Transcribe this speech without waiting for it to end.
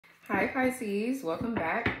Hi Pisces, welcome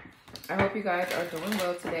back. I hope you guys are doing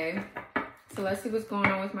well today. So let's see what's going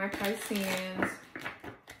on with my Pisceans.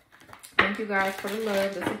 Thank you guys for the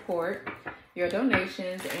love, the support, your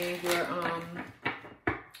donations, and your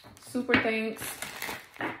super thanks,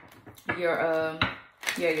 your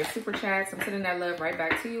super chats. I'm sending that love right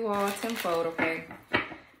back to you all tenfold, okay?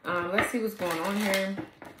 Let's see what's going on here.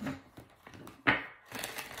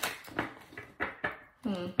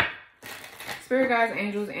 Spirit guides,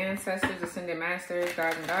 angels, ancestors, ascended masters,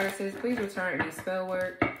 gods and goddesses, please return any spell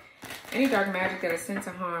work, any dark magic that is sent to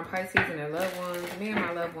harm Pisces and their loved ones, me and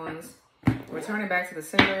my loved ones. Return it back to the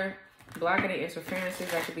sender, block any interferences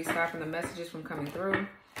that could be stopping the messages from coming through.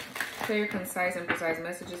 Clear, concise, and precise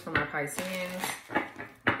messages for my Pisceans,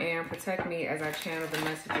 and protect me as I channel the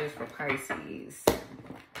messages for Pisces.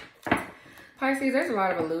 Pisces, there's a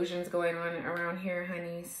lot of illusions going on around here,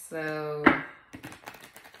 honey, so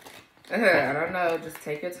I don't know. Just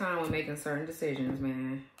take your time when making certain decisions,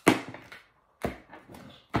 man.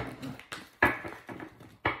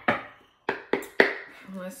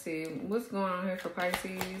 Let's see. What's going on here for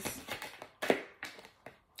Pisces?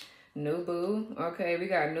 New boo. Okay, we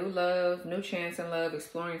got new love, new chance in love,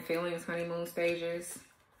 exploring feelings, honeymoon stages.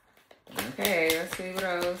 Okay, let's see what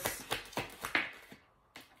else.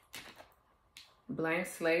 Blank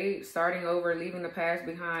slate, starting over, leaving the past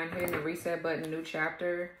behind, hitting the reset button, new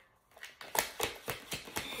chapter.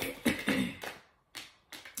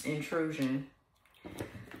 Intrusion.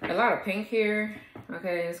 A lot of pink here.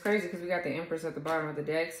 Okay, it's crazy because we got the Empress at the bottom of the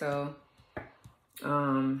deck. So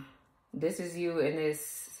this is you in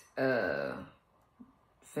this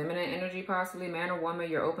feminine energy, possibly man or woman.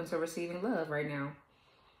 You're open to receiving love right now.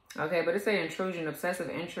 Okay, but it's an intrusion, obsessive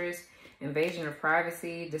interest, invasion of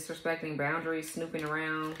privacy, disrespecting boundaries, snooping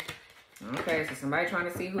around. Okay, so somebody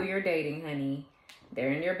trying to see who you're dating, honey.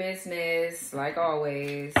 They're in your business, like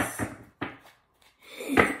always.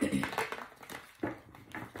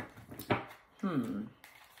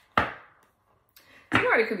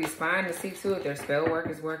 Somebody could be spying to see too if their spell work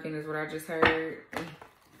is working, is what I just heard.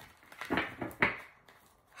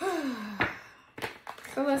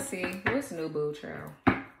 So let's see. What's new boo, child?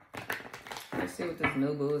 Let's see what this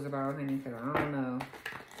new boo is about, honey, because I don't know.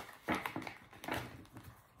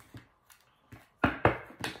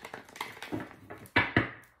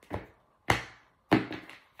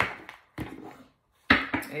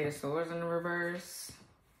 Eight of Swords in the reverse.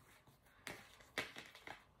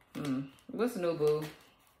 What's new boo?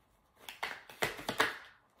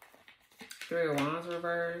 Three of Wands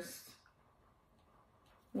reverse.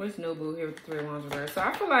 What's new boo here with the Three of Wands reverse? So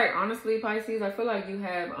I feel like, honestly, Pisces, I feel like you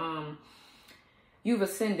have, you've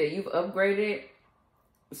ascended, you've upgraded.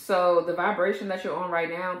 So the vibration that you're on right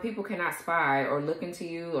now, people cannot spy or look into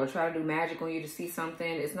you or try to do magic on you to see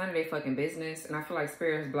something. It's none of their fucking business. And I feel like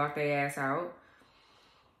Spirit has blocked their ass out.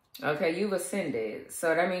 Okay, you've ascended.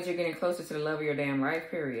 So that means you're getting closer to the love of your damn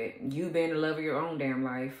life, period. You've been the love of your own damn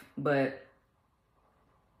life. But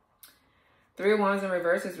Three of Wands in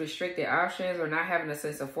reverse is restricted options or not having a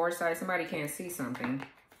sense of foresight. Somebody can't see something.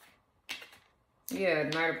 Yeah,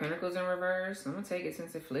 Knight of Pentacles in reverse. I'm going to take it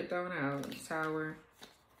since it flipped on out. Tower.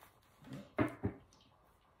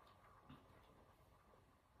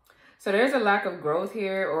 So there's a lack of growth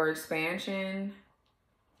here or expansion.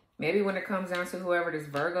 Maybe when it comes down to whoever this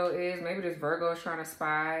Virgo is, maybe this Virgo is trying to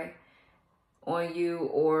spy on you,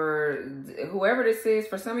 or whoever this is.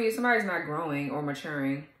 For some of you, somebody's not growing or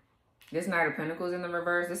maturing. This Knight of Pentacles in the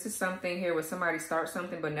reverse. This is something here where somebody starts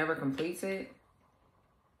something but never completes it.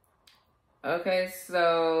 Okay,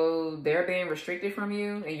 so they're being restricted from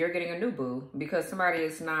you and you're getting a new boo because somebody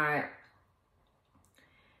is not,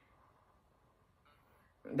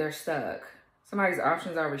 they're stuck. Somebody's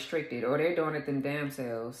options are restricted or they're doing it them damn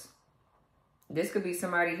selves. This could be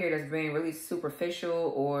somebody here that's being really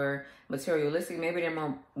superficial or materialistic. Maybe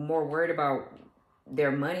they're more worried about their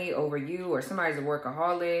money over you, or somebody's a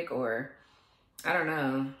workaholic, or I don't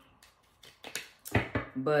know.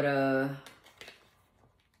 But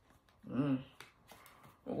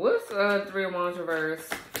what's Three of Wands reverse?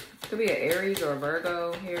 Could be an Aries or a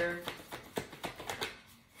Virgo here.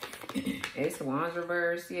 Ace of Wands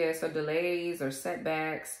reverse. Yeah, so delays or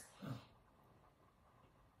setbacks.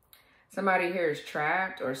 Somebody here is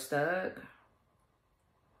trapped or stuck.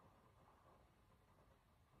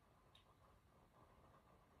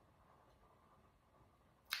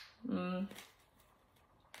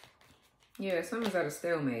 Yeah, someone's at a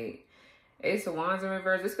stalemate. Ace of Wands in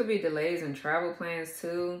reverse. This could be delays in travel plans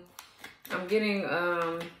too. I'm getting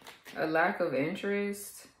a lack of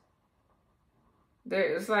interest.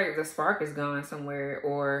 It's like the spark is gone somewhere,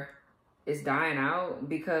 or it's dying out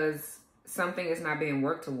because something is not being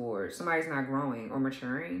worked towards. Somebody's not growing or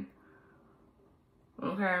maturing.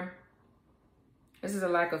 Okay. This is a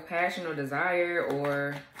lack of passion or desire,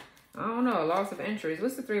 or I don't know, a loss of interest.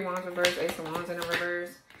 What's the 3 Wands reverse? Ace of Wands in the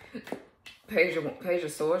reverse. Page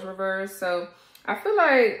of Swords reverse. So I feel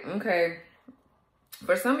like, okay,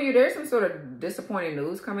 for some of you, there's some sort of disappointing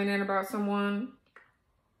news coming in about someone.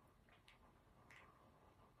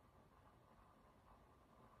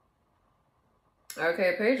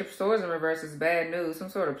 Okay, Page of Swords in reverse is bad news. Some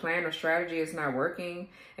sort of plan or strategy is not working.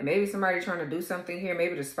 And maybe somebody trying to do something here,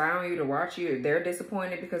 maybe to spy on you, to watch you. They're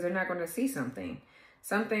disappointed because they're not going to see something.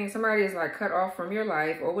 Somebody is like cut off from your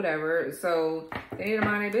life or whatever. So they need to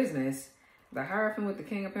mind their business. The Hierophant with the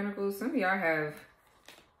King of Pentacles. Some of y'all have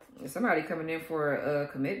somebody coming in for a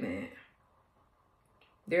commitment.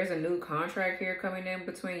 There's a new contract here coming in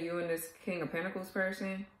between you and this King of Pentacles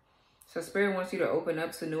person. So Spirit wants you to open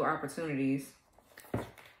up to new opportunities.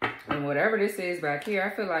 And whatever this is back here,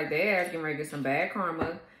 I feel like they ass getting ready to get some bad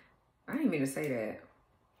karma. I didn't mean to say that.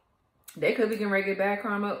 They could be getting ready to get bad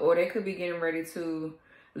karma, or they could be getting ready to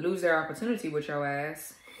lose their opportunity with your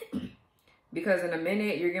ass. Because in a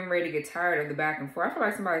minute, you're getting ready to get tired of the back and forth. I feel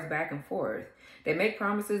like somebody's back and forth. They make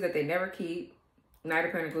promises that they never keep. Knight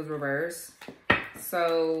of Pentacles reverse.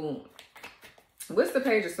 So, what's the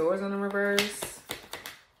Page of Swords on the reverse?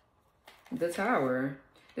 The Tower.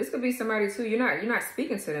 This could be somebody too. You're not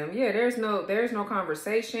speaking to them. Yeah, there's no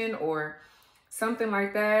conversation or something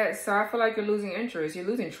like that. So I feel like you're losing interest. You're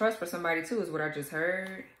losing trust for somebody too, is what I just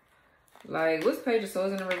heard. Like, what's Page of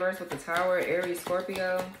Swords in the reverse with the Tower? Aries,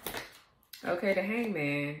 Scorpio. Okay, the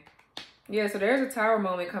Hangman. Yeah, so there's a Tower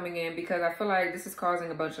moment coming in because I feel like this is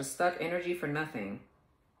causing a bunch of stuck energy for nothing.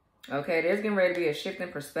 Okay, there's getting ready to be a shift in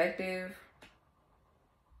perspective.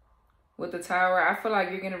 With the Tower, I feel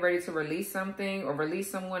like you're getting ready to release something or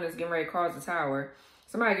release someone that's getting ready to cause the Tower.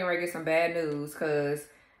 Somebody getting ready to get some bad news because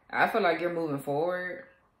I feel like you're moving forward.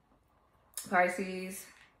 Pisces,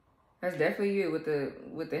 that's definitely you with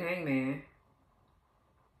the Hangman.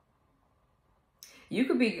 You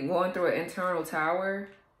could be going through an internal Tower,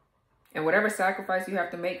 and whatever sacrifice you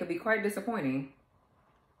have to make could be quite disappointing.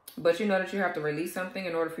 But you know that you have to release something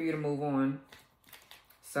in order for you to move on.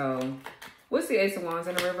 So, what's the Ace of Wands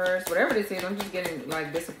in the reverse? Whatever this is, I'm just getting,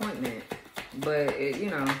 like, disappointment. But, you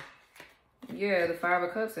know, yeah, the 5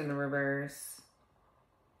 of Cups in the reverse.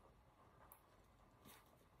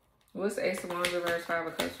 What's the Ace of Wands reverse, 5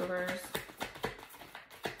 of Cups reverse?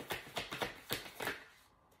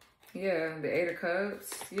 Yeah, the 8 of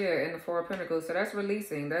Cups. Yeah, and the 4 of Pentacles. So that's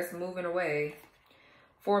releasing. That's moving away.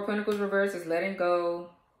 4 of Pentacles reverse is letting go.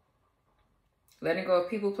 Letting go of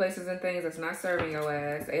people, places, and things that's not serving your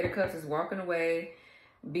ass. 8 of Cups is walking away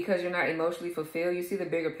because you're not emotionally fulfilled. You see the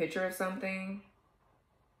bigger picture of something.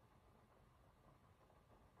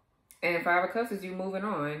 And 5 of Cups is you moving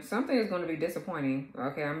on. Something is going to be disappointing.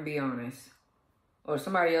 Okay, I'm going to be honest. Or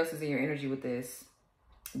somebody else is in your energy with this.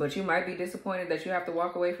 But you might be disappointed that you have to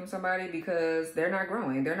walk away from somebody because they're not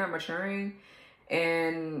growing. They're not maturing.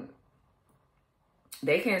 And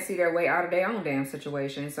they can't see their way out of their own damn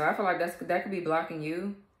situation. So I feel like that could be blocking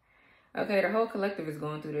you. Okay, the whole collective is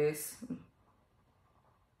going through this.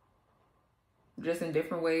 Just in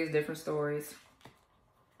different ways, different stories.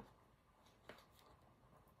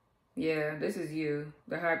 Yeah, this is you.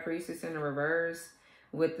 The High Priestess in the reverse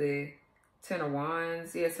with the 10 of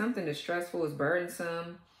Wands. Yeah, something that's stressful, is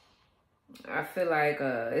burdensome. I feel like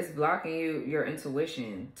it's blocking your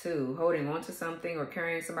intuition too. Holding on to something or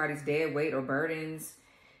carrying somebody's dead weight or burdens.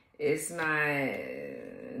 It's not,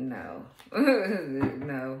 no.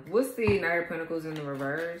 No. What's the Knight of Pentacles in the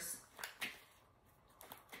reverse?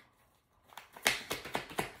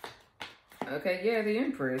 Okay, yeah, the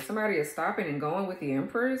Empress. Somebody is stopping and going with the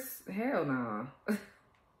Empress? Hell no.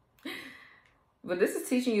 But this is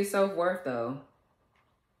teaching you self-worth, though.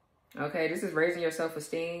 Okay, this is raising your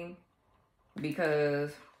self-esteem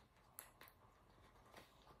because...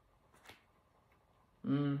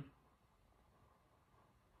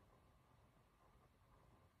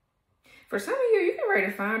 For some of you, you get ready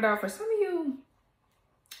to find out, for some of you,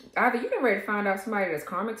 either you get ready to find out somebody that's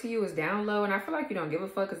karmic to you is down low, and I feel like you don't give a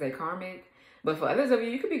fuck because they're karmic. But for others of you,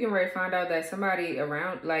 you could be getting ready to find out that somebody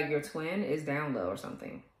around, like your twin, is down low or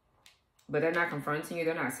something. But they're not confronting you.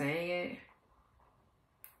 They're not saying it.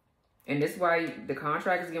 And this is why the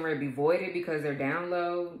contract is getting ready to be voided because they're down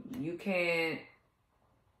low. You can't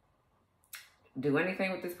do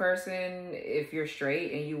anything with this person if you're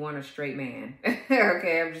straight and you want a straight man.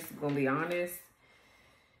 Okay, I'm just going to be honest.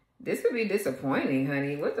 This could be disappointing,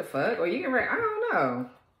 honey. What the fuck? Or you can ready, I don't know.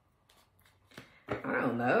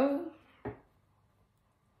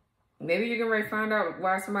 Maybe you're getting ready to find out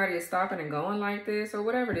why somebody is stopping and going like this or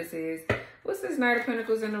whatever this is. What's this Knight of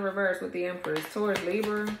Pentacles in the reverse with the Empress? Taurus,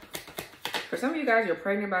 Libra. For some of you guys, you're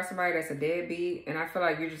pregnant by somebody that's a deadbeat. And I feel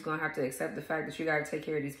like you're just going to have to accept the fact that you got to take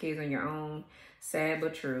care of these kids on your own. Sad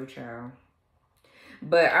but true, child.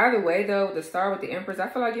 But either way, though, the Star with the Empress, I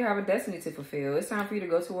feel like you have a destiny to fulfill. It's time for you to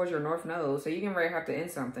go towards your North Node. So you're getting ready to have to end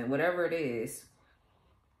something, whatever it is.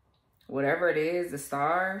 Whatever it is, the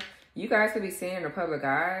Star, you guys could be seen in the public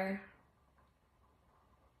eye.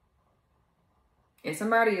 And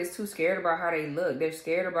somebody is too scared about how they look. They're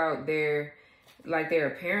scared about their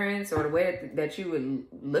appearance or the way that you would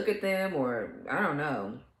look at them, or I don't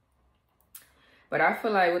know. But I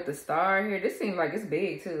feel like with the Star here, this seems like it's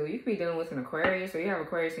big too. You could be dealing with an Aquarius, or you have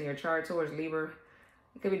Aquarius in your chart towards Libra.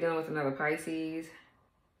 You could be dealing with another Pisces.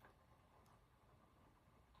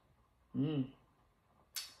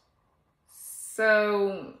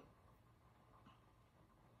 So,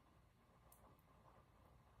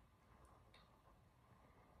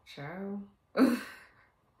 child,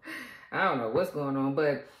 I don't know what's going on,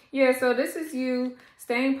 but yeah, so this is you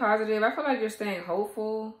staying positive. I feel like you're staying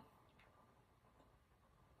hopeful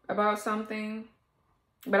about something,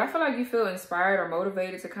 but I feel like you feel inspired or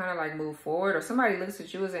motivated to kind of like move forward, or somebody looks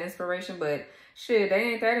at you as an inspiration, but shit,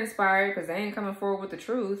 they ain't that inspired because they ain't coming forward with the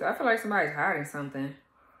truth. I feel like somebody's hiding something,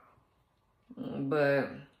 but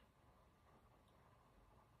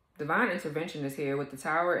divine intervention is here with the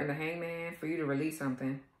Tower and the Hangman for you to release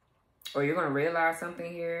something, or you're going to realize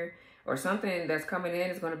something here, or something that's coming in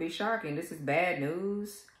is going to be shocking. This is bad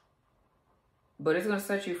news, but it's going to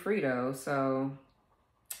set you free though. So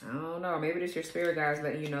I don't know. Maybe this your spirit guys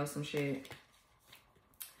letting you know some shit.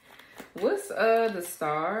 What's the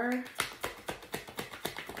Star?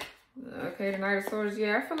 Okay, the Knight of Swords.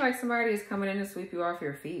 Yeah, I feel like somebody is coming in to sweep you off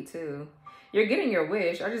your feet too. You're getting your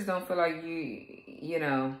wish. I just don't feel like you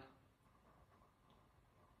know.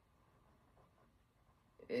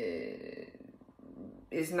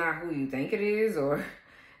 It's not who you think it is, or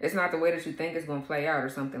it's not the way that you think it's going to play out, or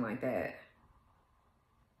something like that.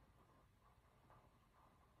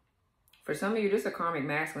 For some of you, there's a karmic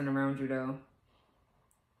masculine around you, though,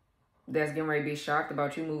 that's getting ready to be shocked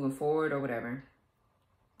about you moving forward or whatever.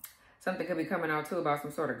 Something could be coming out, too, about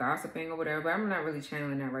some sort of gossiping or whatever, but I'm not really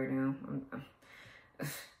channeling that right now.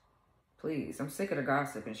 Please, I'm sick of the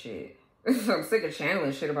gossip and shit. I'm sick of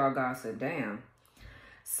channeling shit about gossip, damn.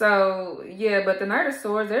 So, yeah, but the Knight of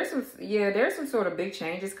Swords, there's some sort of big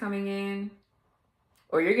changes coming in,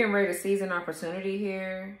 or you're getting ready to seize an opportunity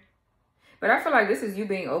here. But I feel like this is you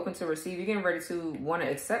being open to receive. You're getting ready to want to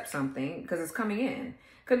accept something because it's coming in.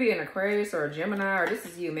 Could be an Aquarius or a Gemini, or this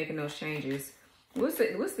is you making those changes. What's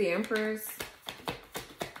the Empress?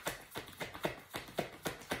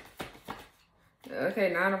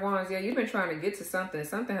 Okay, Nine of Wands. Yeah, you've been trying to get to something.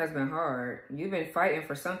 Something has been hard. You've been fighting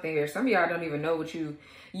for something here. Some of y'all don't even know what you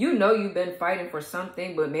know you've been fighting for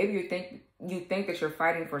something, but maybe you think that you're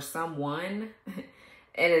fighting for someone.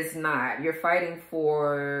 And it's not. You're fighting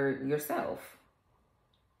for yourself.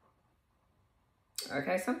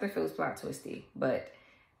 Okay, something feels plot twisty. But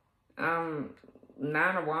Nine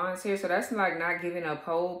of Wands here. So that's like not giving up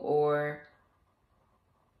hope or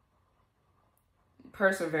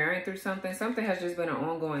persevering through something. Something has just been an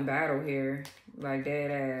ongoing battle here. Like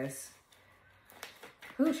dead ass.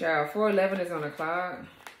 Who child? 411 is on the clock.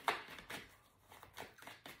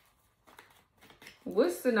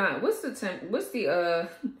 What's the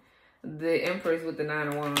Empress with the Nine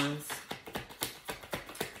of Wands?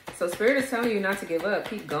 So Spirit is telling you not to give up.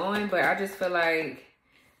 Keep going. But I just feel like,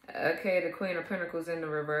 okay, the Queen of Pentacles in the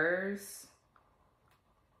reverse.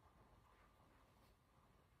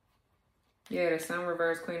 Yeah, the Sun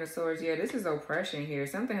reverse, Queen of Swords. Yeah, this is oppression here.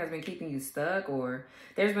 Something has been keeping you stuck, or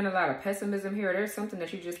there's been a lot of pessimism here. There's something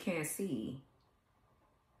that you just can't see.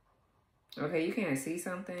 Okay, you can't see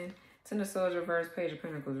something. Ten of Swords reverse, Page of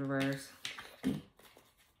Pentacles reverse.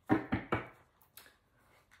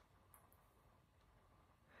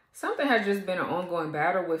 Something has just been an ongoing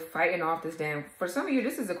battle with fighting off this damn... For some of you,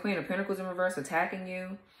 this is a Queen of Pentacles in reverse attacking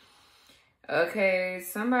you. Okay,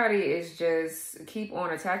 somebody is just keep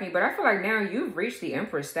on attacking. But I feel like now you've reached the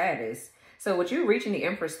Empress status. So with you reaching the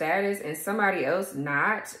Empress status and somebody else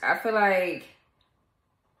not, I feel like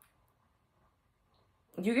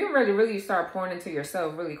you get ready to really start pouring into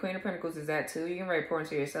yourself. Really, Queen of Pentacles is that too. You get ready to pour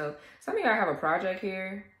into yourself. Some of y'all have a project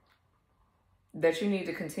here that you need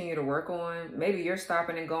to continue to work on. Maybe you're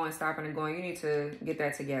stopping and going. You need to get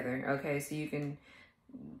that together, okay? So you can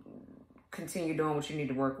continue doing what you need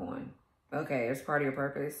to work on. Okay, it's part of your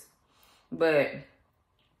purpose. But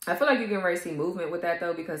I feel like you're getting ready to see movement with that,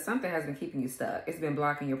 though, because something has been keeping you stuck. It's been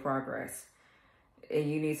blocking your progress. and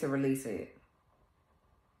you need to release it.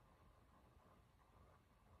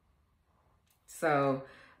 So,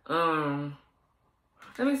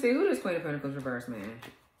 let me see, who does Queen of Pentacles reverse, man?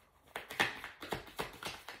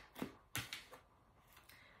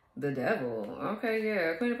 The Devil. Okay,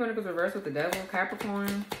 yeah. Queen of Pentacles reverse with the Devil.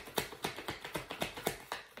 Capricorn.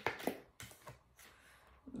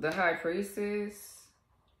 The High Priestess.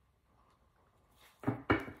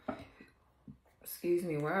 Excuse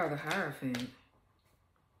me. Wow, the Hierophant.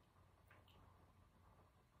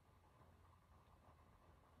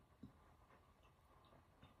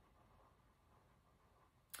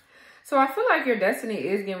 So I feel like your destiny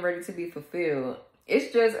is getting ready to be fulfilled.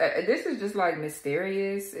 It's just, this is just like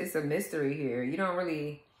mysterious. It's a mystery here. You don't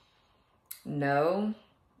really know.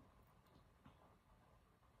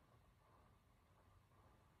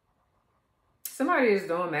 Somebody is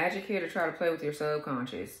doing magic here to try to play with your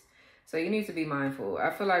subconscious. So you need to be mindful.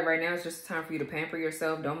 I feel like right now it's just time for you to pamper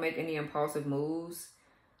yourself. Don't make any impulsive moves.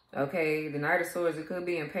 Okay, the Knight of Swords, it could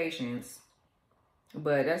be impatience.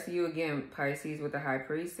 But that's you again, Pisces, with the High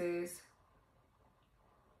Priestess.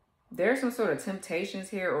 There's some sort of temptations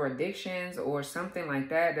here or addictions or something like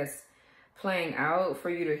that that's playing out for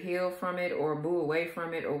you to heal from it or move away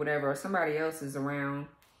from it or whatever. Or somebody else is around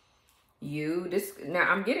you. Now,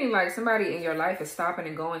 I'm getting like somebody in your life is stopping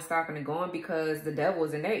and going because the devil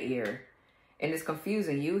is in their ear. And it's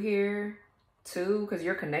confusing you here too because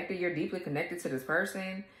you're connected. You're deeply connected to this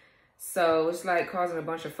person. So it's like causing a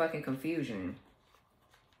bunch of fucking confusion.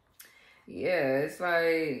 Yeah, it's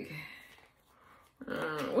like,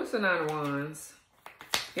 what's the Nine of Wands?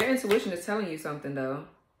 Your intuition is telling you something, though.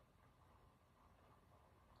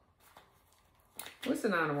 What's the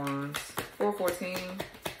Nine of Wands? 414.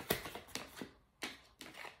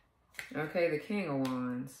 Okay, the King of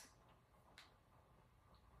Wands.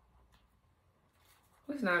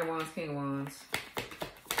 What's Nine of Wands, King of Wands?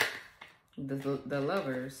 The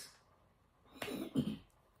Lovers.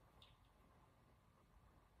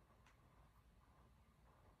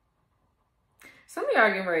 Some of y'all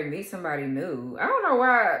getting ready to meet somebody new. I don't know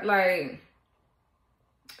why, like,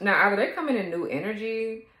 now either they come in new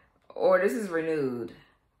energy or this is renewed.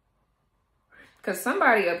 Because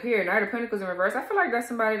somebody up here, Knight of Pentacles in reverse, I feel like that's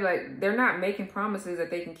somebody, like, they're not making promises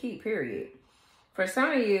that they can keep, period. For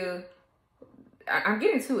some of you, I'm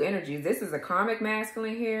getting two energies. This is a karmic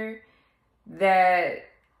masculine here that,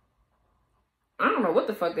 I don't know what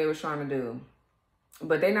the fuck they was trying to do.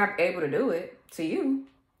 But they're not able to do it to you.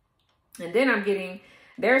 And then I'm getting,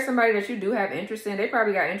 there's somebody that you do have interest in. They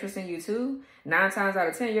probably got interest in you too. 9 times out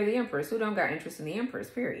of 10, you're the Empress. Who don't got interest in the Empress,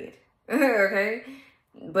 period. Okay?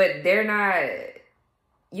 But they're not,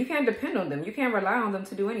 you can't depend on them. You can't rely on them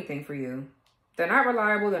to do anything for you. They're not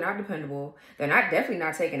reliable. They're not dependable. They're definitely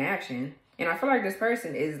not taking action. And I feel like this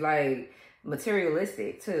person is like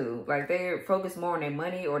materialistic too. Like they're focused more on their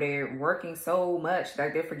money or they're working so much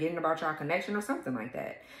like they're forgetting about your connection or something like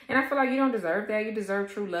that. And I feel like you don't deserve that. You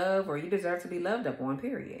deserve true love or you deserve to be loved upon,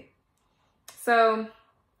 period. So,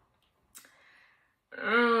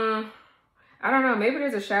 I don't know. Maybe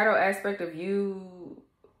there's a shadow aspect of you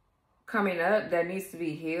coming up that needs to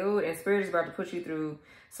be healed. And Spirit is about to put you through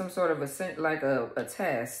some sort of a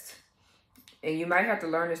test. And you might have to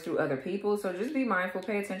learn this through other people. So just be mindful.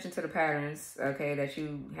 Pay attention to the patterns, okay, that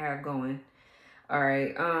you have going. All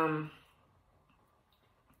right.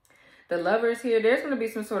 The Lovers here, there's going to be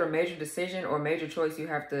some sort of major decision or major choice you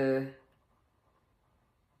have to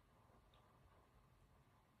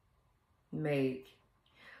make.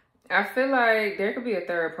 I feel like there could be a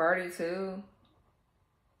third party too.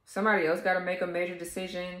 Somebody else got to make a major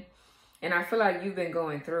decision. And I feel like you've been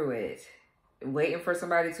going through it, waiting for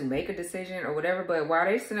somebody to make a decision or whatever. But while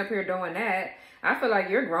they sitting up here doing that, I feel like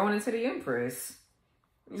you're growing into the Empress.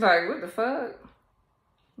 Like, what the fuck?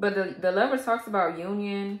 But the Lovers talks about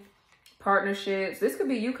union, partnerships. This could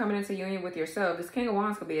be you coming into union with yourself. This King of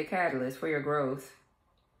Wands could be a catalyst for your growth.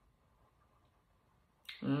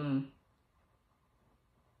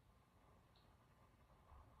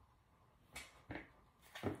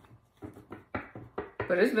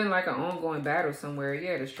 But it's been like an ongoing battle somewhere.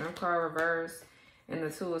 Yeah, the Strength card reverse and the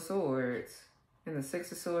Two of Swords and the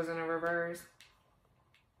Six of Swords in the reverse.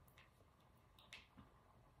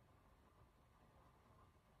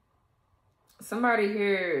 Somebody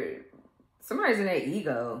here, somebody's in their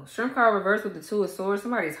ego. Strength card reverse with the Two of Swords.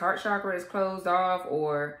 Somebody's heart chakra is closed off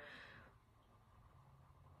or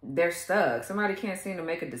they're stuck. Somebody can't seem to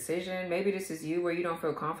make a decision. Maybe this is you where you don't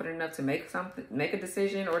feel confident enough to make a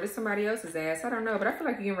decision, or this somebody else's ass. I don't know, but I feel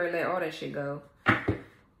like you're getting ready to let all that shit go.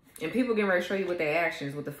 And people getting ready to show you with their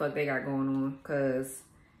actions what the fuck they got going on. Because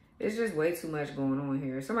It's just way too much going on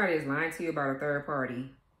here. Somebody is lying to you about a third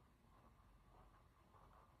party.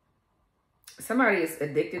 Somebody is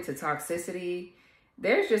addicted to toxicity.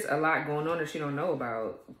 There's just a lot going on that you don't know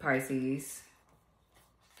about, Pisces.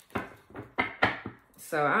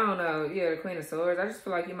 So, I don't know. Yeah, the Queen of Swords. I just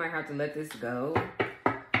feel like you might have to let this go.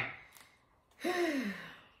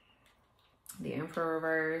 The Emperor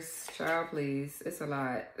reverse. Child, please. It's a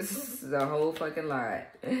lot. It's a whole fucking lot.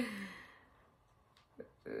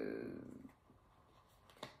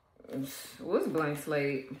 What's blank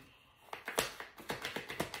slate?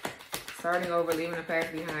 Starting over, leaving the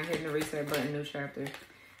past behind, hitting the reset button, new chapter.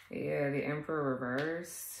 Yeah, the Emperor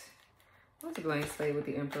reversed. What's a blank slate with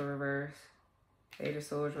the Emperor reverse? Eight of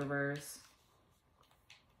Swords reverse.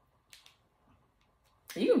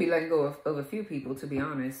 You can be letting go of a few people, to be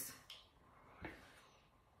honest.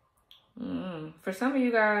 For some of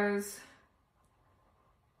you guys,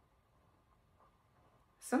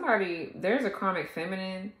 there's a karmic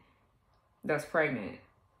feminine that's pregnant.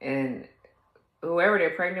 And whoever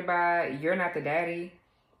they're pregnant by, you're not the daddy.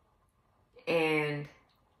 And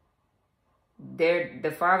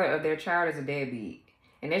the father of their child is a deadbeat.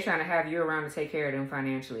 And they're trying to have you around to take care of them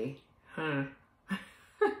financially. Huh.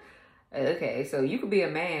 Okay, so you could be a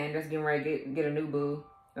man that's getting ready to get a new boo.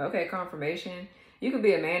 Okay, confirmation. You could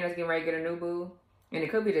be a man that's getting ready to get a new boo. And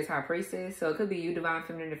it could be this High Priestess. So it could be you, Divine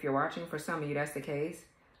Feminine, if you're watching. For some of you, that's the case.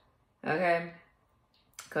 Okay?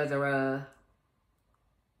 Because of,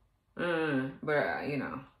 you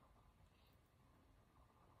know.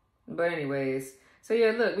 But anyways. So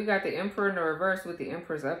yeah, look, we got the Emperor in the reverse with the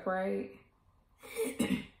Empress upright.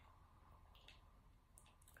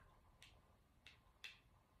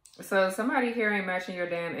 So somebody here ain't matching your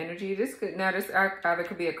damn energy. This either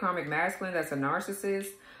could be a karmic masculine that's a narcissist,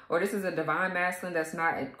 or this is a divine masculine that's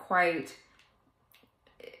not quite,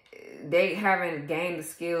 they haven't gained the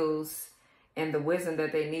skills and the wisdom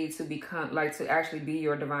that they need to become, like, to actually be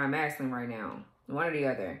your divine masculine right now. One or the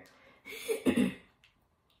other.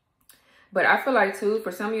 But I feel like, too,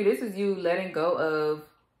 for some of you, this is you letting go of,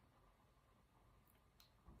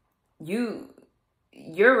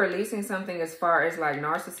 you're releasing something as far as like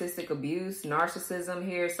narcissistic abuse, narcissism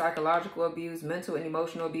here, psychological abuse, mental and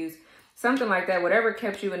emotional abuse, something like that. Whatever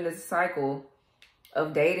kept you in this cycle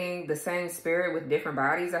of dating the same spirit with different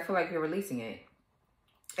bodies, I feel like you're releasing it.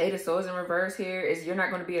 Eight of Swords in reverse here is you're not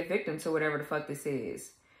going to be a victim to whatever the fuck this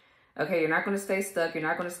is. Okay, you're not going to stay stuck. You're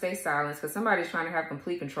not going to stay silent because somebody's trying to have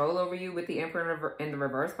complete control over you with the Emperor in the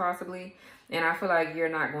reverse possibly. And I feel like you're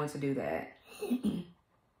not going to do that.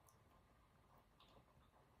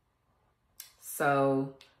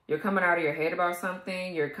 So you're coming out of your head about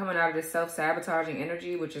something. You're coming out of this self-sabotaging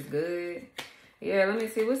energy, which is good. Yeah, let me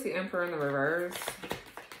see. What's the Emperor in the reverse?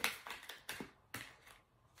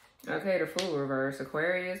 Okay, the Fool reverse.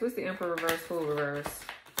 Aquarius. What's the Emperor reverse, Fool reverse?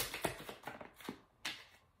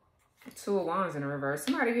 Two of Wands in the reverse.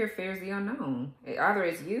 Somebody here fears the unknown. Either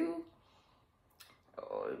it's you.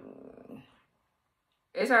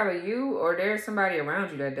 It's either you or there's somebody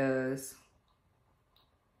around you that does.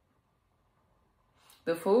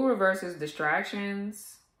 The Fool reverse is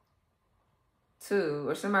distractions, too.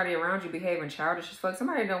 Or somebody around you behaving childish as fuck.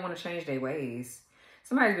 Somebody don't want to change their ways.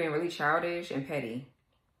 Somebody's being really childish and petty.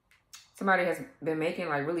 Somebody has been making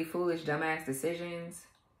like really foolish, dumbass decisions.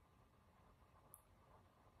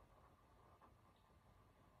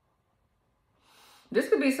 This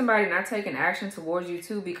could be somebody not taking action towards you,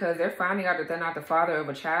 too, because they're finding out that they're not the father of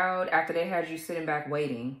a child after they had you sitting back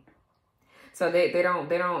waiting. So they don't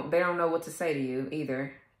know what to say to you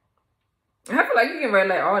either. I feel like you can ready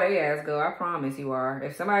to let all their ass go. I promise you are.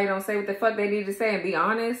 If somebody don't say what the fuck they need to say and be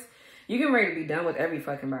honest, you can ready to be done with every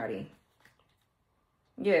fucking body.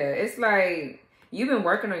 Yeah, it's like you've been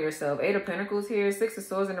working on yourself. Eight of Pentacles here, Six of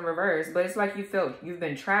Swords in the reverse. But it's like you felt you've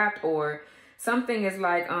been trapped or something is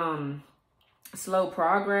like slow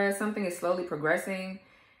progress. Something is slowly progressing.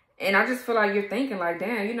 And I just feel like you're thinking like,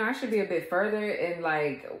 damn, you know, I should be a bit further in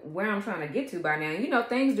like where I'm trying to get to by now. You know,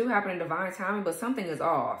 things do happen in divine timing, but something is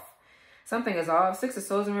off. Something is off. Six of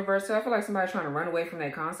Swords in reverse. So I feel like somebody's trying to run away from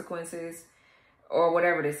their consequences or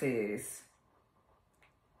whatever this is.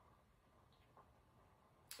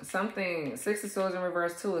 Something, Six of Swords in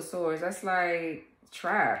reverse, Two of Swords. That's like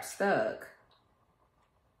trapped, stuck.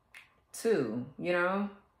 Two, you know?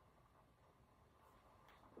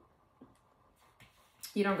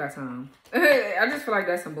 You don't got time. I just feel like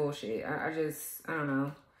that's some bullshit. I don't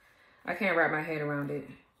know. I can't wrap my head around it.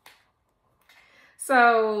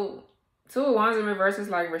 So, Two of Wands in reverse is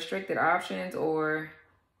like restricted options or...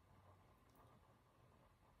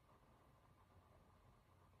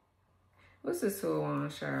 What's this Two of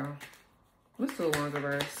Wands, child? What's Two of Wands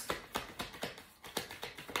reverse?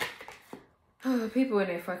 People in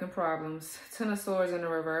their fucking problems. Ten of Swords in the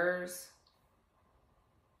reverse.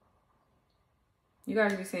 You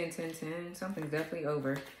guys be saying 10-10. Something's definitely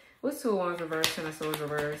over. What's Two of Wands reverse? Ten of Swords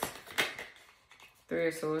reverse. Three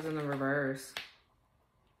of Swords in the reverse.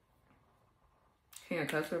 King of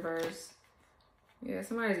Cups reverse. Yeah,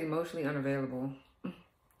 somebody's emotionally unavailable.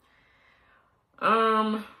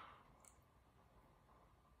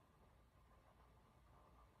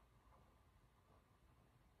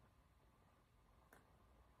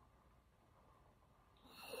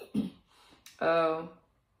 Oh,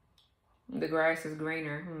 the grass is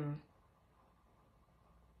greener.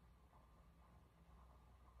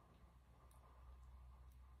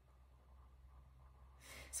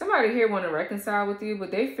 Somebody here want to reconcile with you,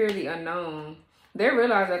 but they fear the unknown. They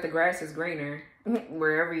realize that the grass is greener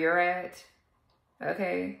wherever you're at.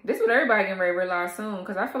 Okay, this is what everybody getting ready to realize soon,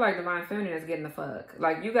 because I feel like Divine Feminine is getting the fuck.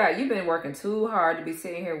 Like, you've been working too hard to be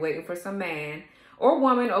sitting here waiting for some man or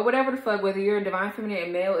woman or whatever the fuck, whether you're a Divine Feminine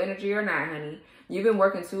and male energy or not, honey. You've been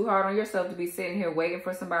working too hard on yourself to be sitting here waiting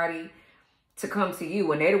for somebody to come to you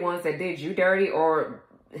when they're the ones that did you dirty, or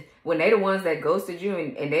when they're the ones that ghosted you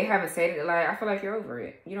and they haven't said it. Like, I feel like you're over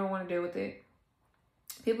it. You don't want to deal with it.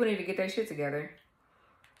 People need to get their shit together.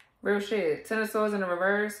 Real shit. Ten of Swords in the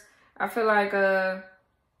reverse. I feel like the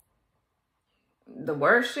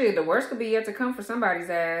worst could be yet to come for somebody's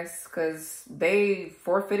ass, because they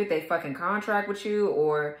forfeited their fucking contract with you,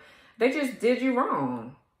 or they just did you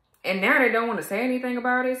wrong. And now they don't want to say anything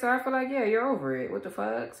about it. So I feel like, yeah, you're over it. What the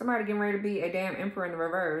fuck? Somebody getting ready to be a damn Emperor in the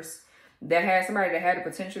reverse. That had somebody that had the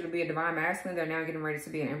potential to be a Divine Masculine. They're now getting ready to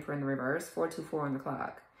be an Emperor in the reverse. 424 on the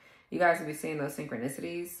clock. You guys will be seeing those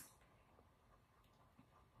synchronicities.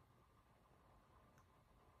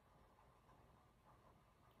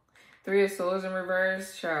 Three of Swords in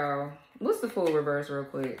reverse. Child. What's the Fool reverse real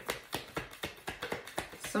quick?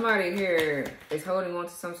 Somebody here is holding on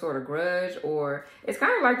to some sort of grudge, or it's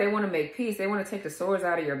kind of like they want to make peace. They want to take the swords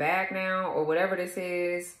out of your back now, or whatever this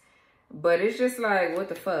is. But it's just like, what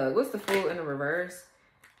the fuck? What's the Fool in the reverse?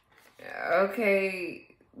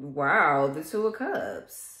 Okay. Wow. The Two of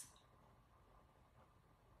Cups.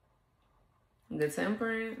 The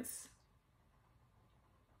Temperance.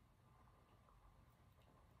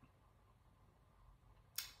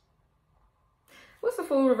 What's the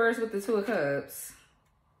Fool reverse with the Two of Cups?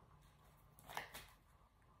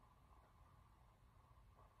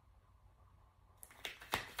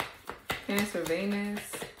 Cancer, Venus.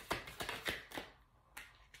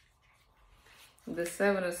 The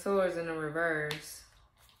Seven of Swords in the reverse.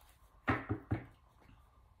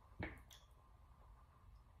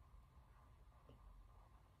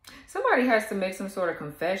 Somebody has to make some sort of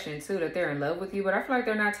confession, too, that they're in love with you. But I feel like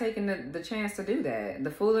they're not taking the chance to do that.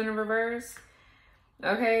 The Fool in the reverse.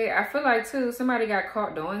 Okay, I feel like, too, somebody got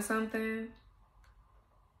caught doing something.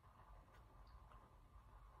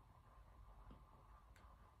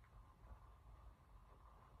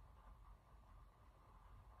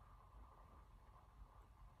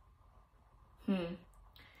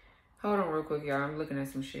 Hold on real quick, y'all. I'm looking at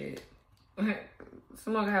some shit.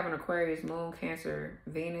 Someone could have an Aquarius, Moon, Cancer,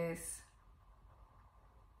 Venus.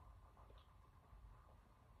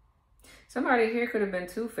 Somebody here could have been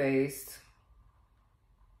two-faced.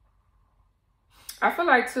 I feel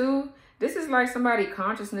like, too, this is like somebody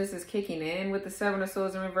consciousness is kicking in with the Seven of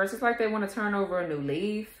Swords in reverse. It's like they want to turn over a new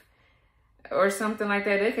leaf or something like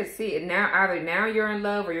that. They could see it now. Either now you're in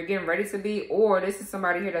love, or you're getting ready to be, or this is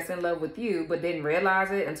somebody here that's in love with you but didn't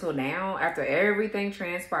realize it until now, after everything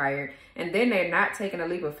transpired. And then they're not taking a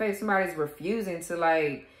leap of faith. Somebody's refusing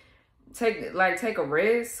to take a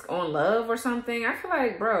risk on love or something. I feel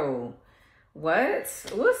like, bro,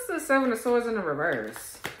 what? What's the Seven of Swords in the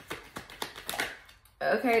reverse?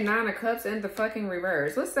 Okay, Nine of Cups in the fucking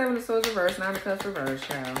reverse. What's Seven of Swords reverse? Nine of Cups reverse,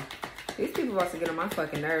 child. These people about to get on my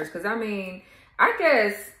fucking nerves. Because, I mean, I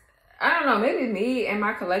guess, I don't know, maybe me and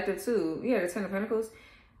my collective, too. Yeah, the Ten of Pentacles.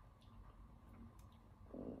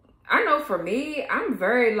 I know for me, I'm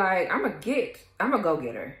very, like, I'm a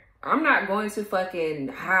go-getter. I'm not going to fucking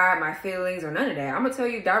hide my feelings or none of that. I'm going to tell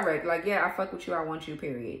you direct, like, yeah, I fuck with you, I want you,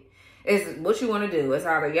 period. It's what you want to do. It's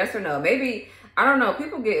either yes or no. Maybe, I don't know,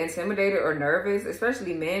 people get intimidated or nervous,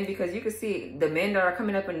 especially men, because you can see the men that are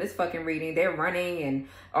coming up in this fucking reading, they're running and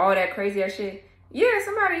all that crazy ass shit. Yeah,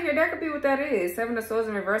 somebody here, that could be what that is. Seven of Swords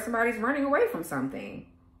in reverse, somebody's running away from something.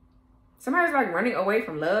 Somebody's like running away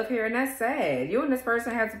from love here, and that's sad. You and this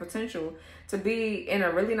person have the potential to be in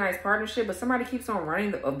a really nice partnership, but somebody keeps on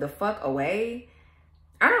running the fuck away.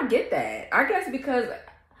 I don't get that. I guess because,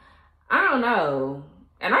 I don't know.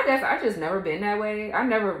 And I guess I just never been that way. I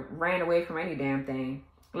never ran away from any damn thing.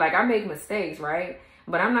 Like, I make mistakes, right?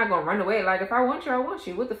 But I'm not going to run away. Like, if I want you, I want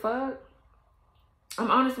you. What the fuck?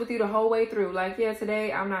 I'm honest with you the whole way through. Like, yeah,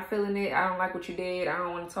 today I'm not feeling it. I don't like what you did. I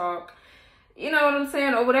don't want to talk. You know what I'm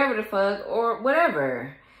saying? Or whatever the fuck. Or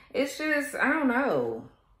whatever. It's just, I don't know.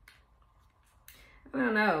 I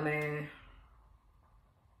don't know, man.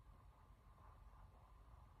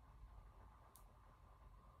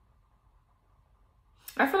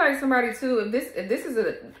 I feel like somebody too, if this is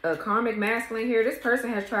a karmic masculine here, this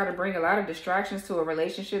person has tried to bring a lot of distractions to a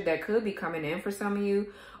relationship that could be coming in for some of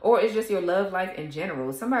you, or it's just your love life in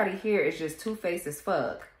general. Somebody here is just two-faced as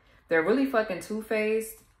fuck. They're really fucking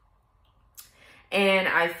two-faced. And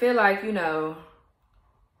I feel like, you know,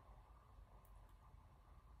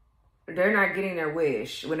 they're not getting their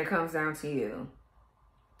wish when it comes down to you.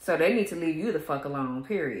 So they need to leave you the fuck alone,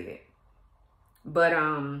 period. But,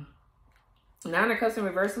 Nine of Cups in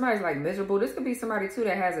reverse, somebody's like miserable. This could be somebody too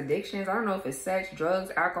that has addictions. I don't know if it's sex,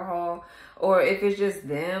 drugs, alcohol, or if it's just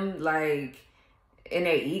them like in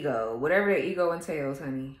their ego. Whatever their ego entails,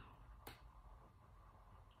 honey.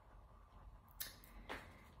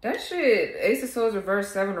 That shit, Ace of Swords reverse,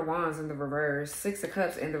 Seven of Wands in the reverse, Six of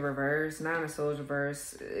Cups in the reverse, Nine of Swords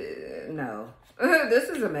reverse. No. This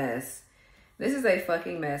is a mess. This is a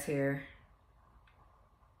fucking mess here.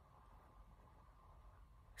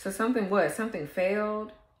 So something what? Something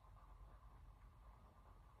failed?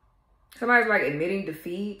 Somebody's like admitting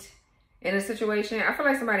defeat in a situation. I feel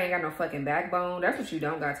like somebody ain't got no fucking backbone. That's what you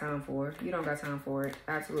don't got time for. You don't got time for it.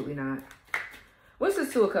 Absolutely not. What's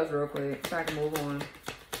this Two of Cups real quick so I can move on?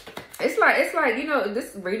 It's like, you know,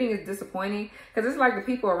 this reading is disappointing because it's like the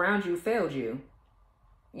people around you failed you.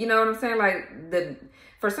 You know what I'm saying? Like,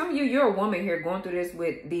 for some of you, you're a woman here going through this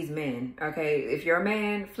with these men, okay? If you're a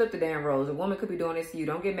man, flip the damn roles. A woman could be doing this to you.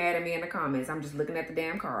 Don't get mad at me in the comments. I'm just looking at the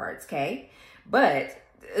damn cards, okay? But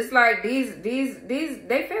it's like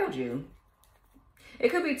they failed you. It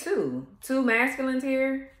could be two masculines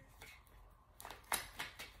here.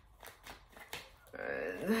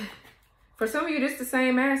 For some of you, this is the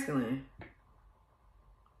same masculine.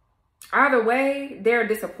 Either way, they're a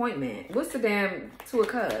disappointment. What's the damn Two of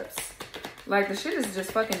Cups? Like, the shit is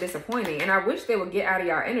just fucking disappointing. And I wish they would get out of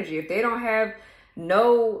y'all energy. If they don't have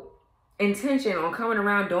no intention on coming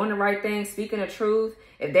around, doing the right thing, speaking the truth,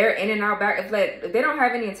 if they're in and out back, if they don't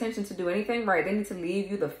have any intention to do anything right, they need to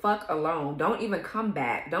leave you the fuck alone. Don't even come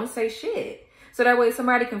back. Don't say shit. So that way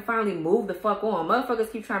somebody can finally move the fuck on.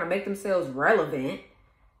 Motherfuckers keep trying to make themselves relevant.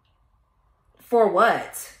 For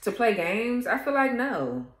what? To play games? I feel like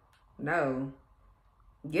no. No.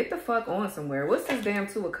 Get the fuck on somewhere. What's this damn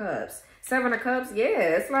Two of Cups? Seven of Cups? Yeah,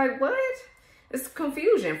 it's like, what? It's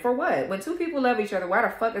confusion. For what? When two people love each other, why the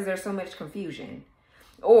fuck is there so much confusion?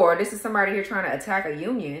 Or this is somebody here trying to attack a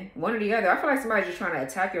union. One or the other. I feel like somebody's just trying to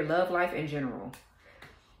attack your love life in general.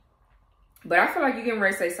 But I feel like you're getting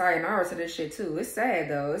ready to say sayonara to this shit too. It's sad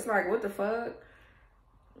though. It's like, what the fuck?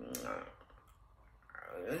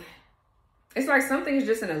 It's like something's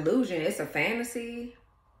just an illusion. It's a fantasy.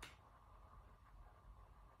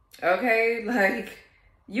 Okay, like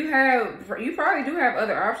you probably do have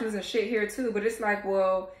other options and shit here too, but it's like,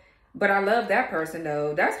 well, but I love that person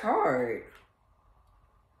though. That's hard.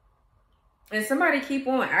 And somebody keep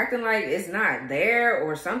on acting like it's not there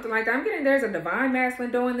or something like that. I'm getting there's a divine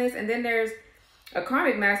masculine doing this, and then there's a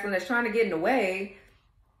karmic masculine that's trying to get in the way,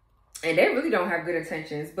 and they really don't have good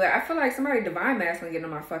intentions. But I feel like somebody divine masculine getting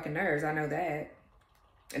on my fucking nerves. I know that.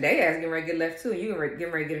 And they ass getting ready to get left too. You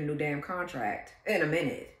getting ready to get a new damn contract in a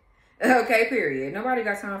minute. Okay, period. Nobody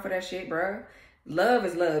got time for that shit, bro. Love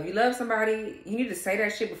is love. You love somebody, you need to say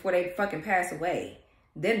that shit before they fucking pass away.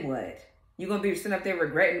 Then what? You're going to be sitting up there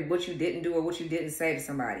regretting what you didn't do or what you didn't say to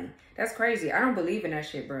somebody. That's crazy. I don't believe in that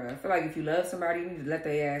shit, bro. I feel like if you love somebody, you need to let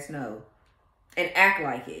their ass know. And act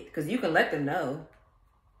like it. Because you can let them know.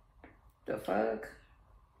 The fuck?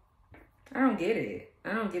 I don't get it.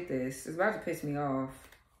 I don't get this. It's about to piss me off.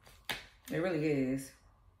 It really is.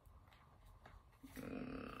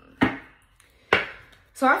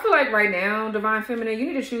 So I feel like right now, Divine Feminine, you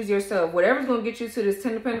need to choose yourself. Whatever's going to get you to this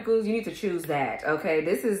Ten of Pentacles, you need to choose that, okay?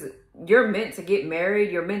 This is, you're meant to get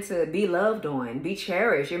married. You're meant to be loved on, be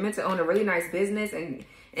cherished. You're meant to own a really nice business, and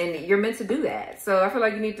you're meant to do that. So I feel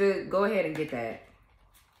like you need to go ahead and get that.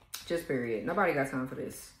 Just period. Nobody got time for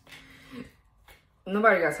this.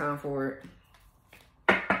 Nobody got time for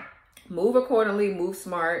it. Move accordingly, move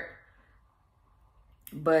smart.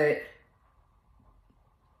 But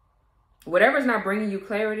whatever's not bringing you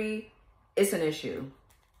clarity, it's an issue.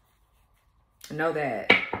 Know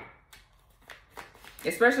that.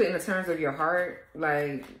 Especially in the terms of your heart.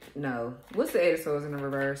 Like, no. What's the Eight of Swords in the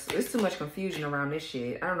reverse? There's too much confusion around this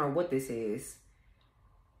shit. I don't know what this is.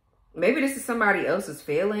 Maybe this is somebody else's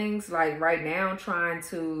feelings. Like, right now,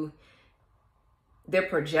 they're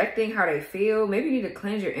projecting how they feel. Maybe you need to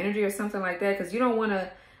cleanse your energy or something like that. Because you don't want to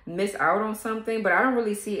miss out on something. But I don't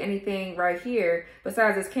really see anything right here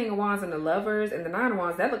besides this King of Wands and the Lovers and the Nine of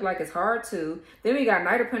Wands. That look like it's hard too. Then we got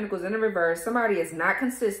Knight of Pentacles in the reverse. Somebody is not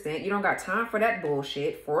consistent. You don't got time for that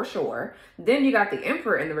bullshit for sure. Then you got the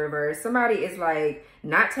Emperor in the reverse. Somebody is like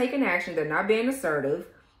not taking action. They're not being assertive.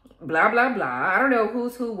 Blah, blah, blah. I don't know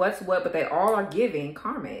who's who, what's what, but they all are giving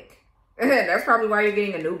karmic. That's probably why you're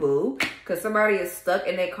getting a new boo. Because somebody is stuck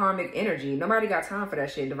in their karmic energy. Nobody got time for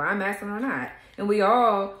that shit. Divine masculine or not. And we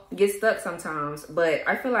all get stuck sometimes. But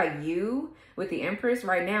I feel like you, with the Empress,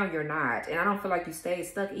 right now, you're not. And I don't feel like you stay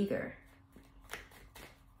stuck either.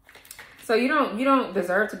 So you don't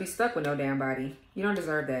deserve to be stuck with no damn body. You don't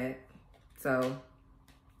deserve that. So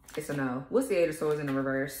it's a no. What's the Eight of Swords in the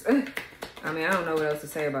reverse? I mean, I don't know what else to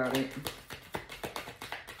say about it.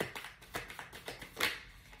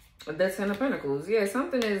 The Ten of Pentacles. Yeah,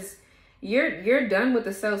 something is... You're done with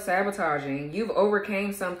the self-sabotaging. You've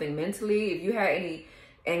overcame something mentally. If you had any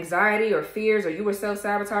anxiety or fears or you were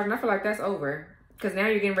self-sabotaging, I feel like that's over. Because now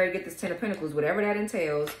you're getting ready to get this Ten of Pentacles, whatever that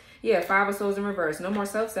entails. Yeah, Five of Swords in reverse. No more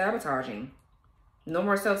self-sabotaging. No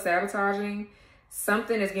more self-sabotaging.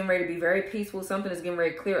 Something is getting ready to be very peaceful. Something is getting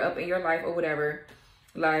ready to clear up in your life or whatever.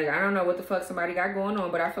 Like, I don't know what the fuck somebody got going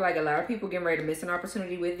on, but I feel like a lot of people getting ready to miss an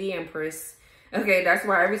opportunity with the Empress. Okay, that's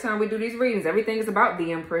why every time we do these readings, everything is about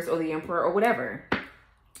the Empress or the Emperor or whatever.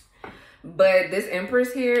 But this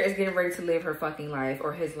Empress here is getting ready to live her fucking life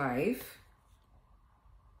or his life.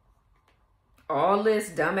 All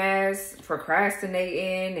this dumbass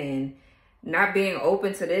procrastinating and not being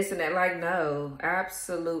open to this and that. Like, no,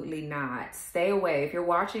 absolutely not. Stay away. If you're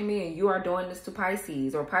watching me and you are doing this to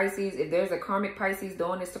Pisces, or Pisces, if there's a karmic Pisces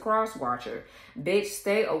doing this to Cross Watcher, bitch,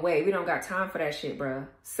 stay away. We don't got time for that shit, bruh.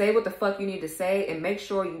 Say what the fuck you need to say and make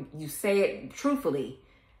sure you say it truthfully.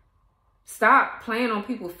 Stop playing on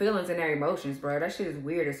people's feelings and their emotions, bruh. That shit is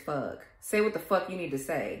weird as fuck. Say what the fuck you need to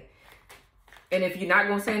say. And if you're not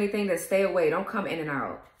going to say anything, then stay away. Don't come in and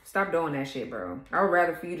out. Stop doing that shit, bro. I would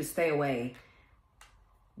rather for you to stay away.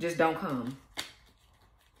 Just don't come.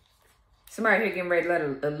 Somebody here getting ready to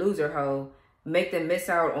let a loser hoe make them miss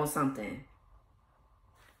out on something.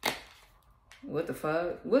 What the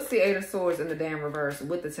fuck? What's the Eight of Swords in the damn reverse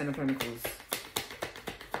with the Ten of Pentacles?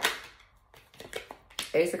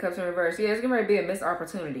 Ace of Cups in reverse. Yeah, it's getting ready to be a missed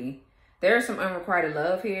opportunity. There's some unrequited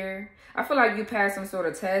love here. I feel like you passed some sort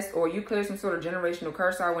of test or you clear some sort of generational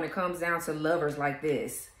curse out when it comes down to lovers like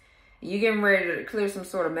this. You getting ready to clear some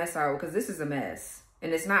sort of mess out because this is a mess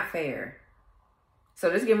and it's not fair. So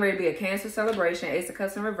this is getting ready to be a Cancer celebration, Ace of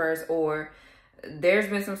Cups in reverse, or there's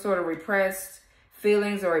been some sort of repressed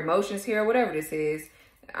feelings or emotions here, whatever this is.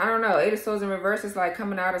 I don't know. Eight of Swords in reverse is like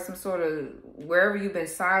coming out of some sort of wherever you've been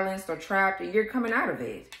silenced or trapped. You're coming out of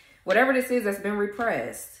it. Whatever this is that's been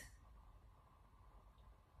repressed.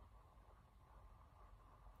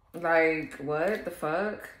 Like, what the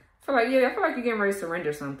fuck? I feel like you're getting ready to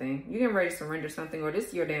surrender something. You're getting ready to surrender something, or this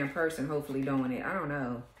is your damn person hopefully doing it. I don't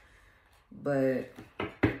know. But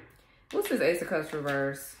what's this Ace of Cups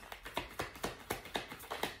reverse?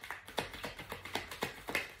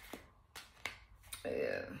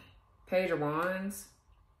 Yeah. Page of Wands.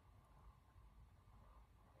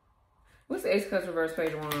 What's the Ace of Cups reverse,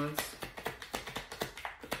 Page of Wands?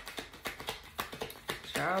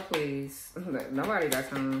 Child, please. Nobody got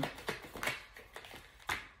time.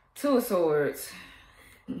 Two of Swords.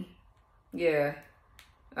 Yeah.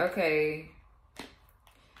 Okay.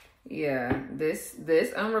 Yeah. This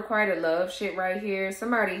unrequited love shit right here.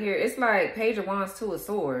 Somebody here. It's like Page of Wands, Two of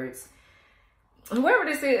Swords. Whoever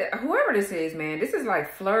this is, man, this is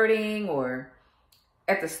like flirting or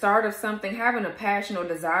at the start of something, having a passion or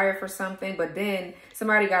desire for something, but then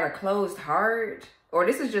somebody got a closed heart. Or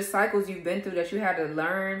this is just cycles you've been through that you had to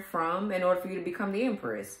learn from in order for you to become the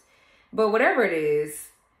Empress. But whatever it is,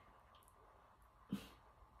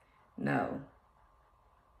 no.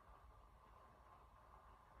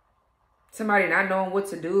 Somebody not knowing what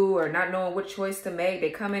to do or not knowing what choice to make. They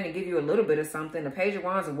come in and give you a little bit of something. The Page of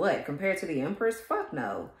Wands, what? Compared to the Empress? Fuck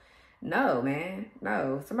no. No, man.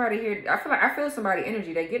 No. Somebody here, I feel somebody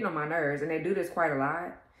energy. They getting on my nerves and they do this quite a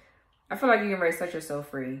lot. I feel like you can ready to set yourself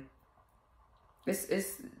free.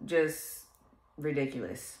 It's just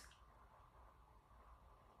ridiculous.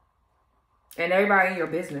 And everybody in your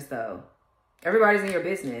business, though. Everybody's in your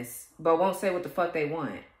business, but won't say what the fuck they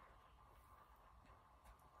want.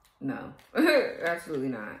 No. Absolutely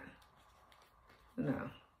not. No.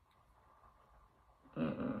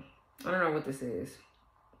 I don't know what this is.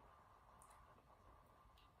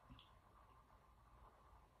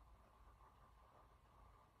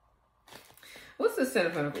 What's the Ten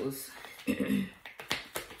of Pentacles?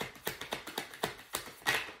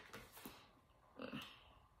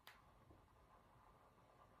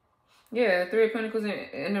 Yeah, Three of Pentacles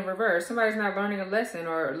in the reverse. Somebody's not learning a lesson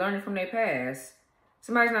or learning from their past.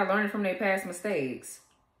 Somebody's not learning from their past mistakes.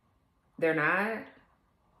 They're not.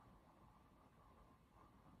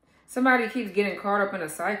 Somebody keeps getting caught up in a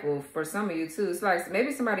cycle for some of you too. It's like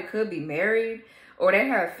maybe somebody could be married or they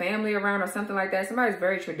have family around or something like that. Somebody's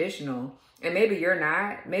very traditional. And maybe you're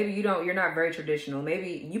not. Maybe you're not very traditional.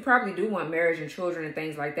 Maybe you probably do want marriage and children and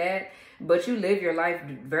things like that. But you live your life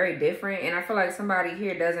very different. And I feel like somebody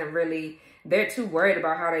here doesn't really, they're too worried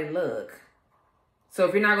about how they look. So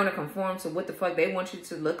if you're not going to conform to what the fuck they want you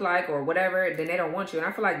to look like or whatever, then they don't want you. And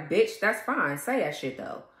I feel like, bitch, that's fine. Say that shit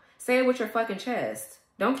though. Say it with your fucking chest.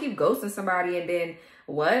 Don't keep ghosting somebody and then,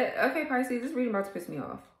 what? Okay, Pisces, this reading about to piss me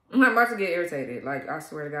off. I'm about to get irritated. Like, I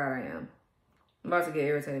swear to God, I am. I'm about to get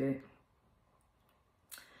irritated.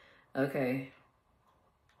 Okay.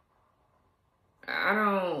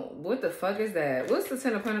 What the fuck is that? What's the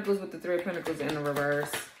Ten of Pentacles with the Three of Pentacles in the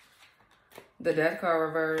reverse? The Death card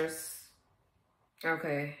reverse.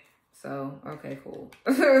 Okay. So, okay, cool.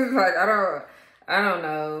 Like, I don't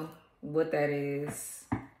know what that is.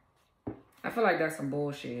 I feel like that's some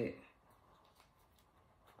bullshit.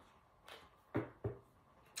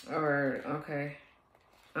 Or, okay.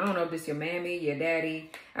 I don't know if this your mammy, your daddy.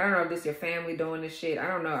 I don't know if this your family doing this shit. I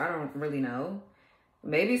don't know. I don't really know.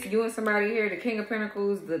 Maybe it's you and somebody here, the King of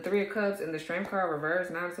Pentacles, the Three of Cups, and the Strength card reverse.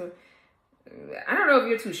 I don't know if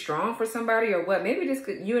you're too strong for somebody or what. Maybe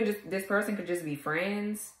you and this person could just be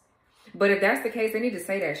friends. But if that's the case, they need to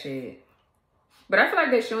say that shit. But I feel like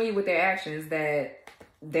they're showing you with their actions that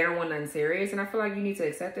they don't want nothing serious. And I feel like you need to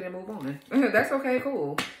accept it and move on. That's okay,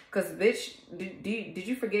 cool. Because, bitch, did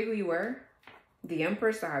you forget who you were? The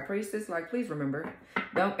Empress, the High Priestess. Like, please remember.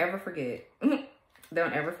 Don't ever forget.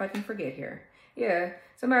 Don't ever fucking forget here. Yeah,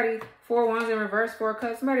 somebody, Four Wands in reverse, Four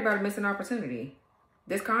Cups. Somebody about to miss an opportunity.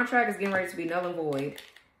 This contract is getting ready to be null and void.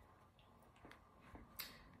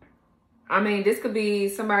 I mean, this could be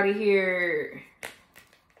somebody here.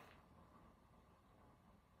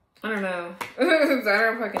 I don't know. I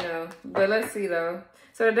don't fucking know. But let's see, though.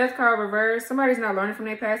 So the Death card reverse. Somebody's not learning from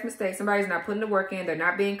their past mistakes. Somebody's not putting the work in. They're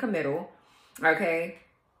not being committal. Okay?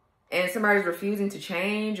 And somebody's refusing to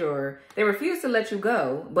change, or they refuse to let you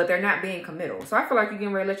go, but they're not being committal. So I feel like you're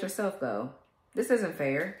getting ready to let yourself go. This isn't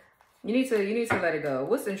fair. You need to let it go.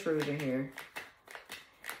 What's intrusion here?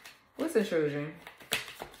 What's intrusion?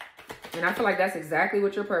 And I feel like that's exactly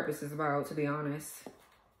what your purpose is about, to be honest.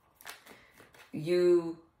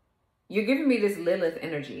 You're giving me this Lilith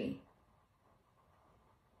energy.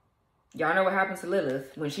 Y'all know what happened to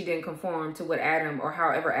Lilith when she didn't conform to what Adam, or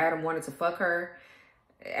however Adam wanted to fuck her.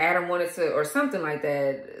 Adam wanted to, or something like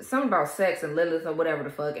that. Something about sex and Lilith or whatever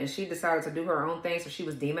the fuck. And she decided to do her own thing. So she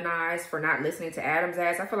was demonized for not listening to Adam's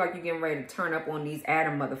ass. I feel like you're getting ready to turn up on these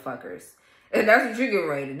Adam motherfuckers. And that's what you're getting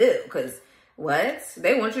ready to do. Because what?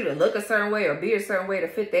 They want you to look a certain way or be a certain way to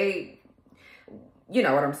fit they... You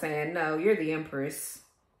know what I'm saying? No, you're the Empress.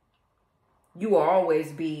 You will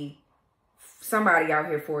always be somebody out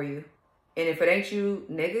here for you. And if it ain't you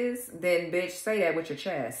niggas, then bitch, say that with your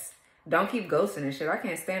chest. Don't keep ghosting and shit. I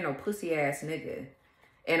can't stand no pussy ass nigga.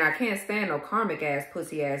 And I can't stand no karmic ass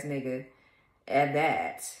pussy ass nigga at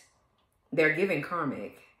that. They're giving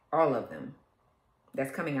karmic. All of them.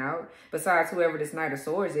 That's coming out. Besides whoever this Knight of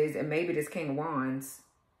Swords is. And maybe this King of Wands.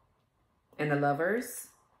 And the Lovers.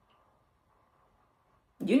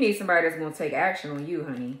 You need somebody that's going to take action on you,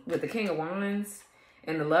 honey. With the King of Wands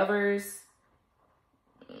and the Lovers.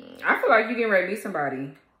 I feel like you're getting ready to meet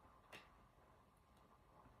somebody.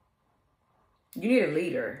 You need a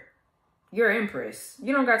leader. You're an Empress.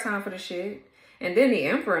 You don't got time for the shit. And then the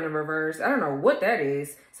Emperor in the reverse. I don't know what that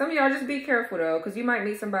is. Some of y'all just be careful, though. Because you might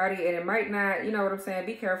meet somebody and it might not. You know what I'm saying?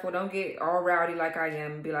 Be careful. Don't get all rowdy like I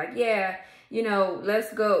am. And be like, yeah, you know,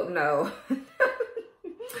 let's go. No.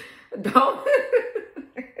 Don't.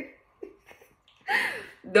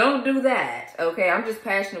 Don't do that. Okay? I'm just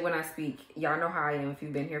passionate when I speak. Y'all know how I am if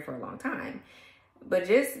you've been here for a long time. But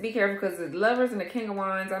just be careful because the Lovers and the King of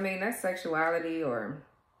Wands, I mean, that's sexuality or,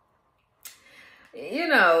 you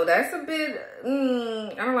know, that's a bit,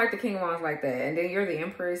 I don't like the King of Wands like that. And then you're the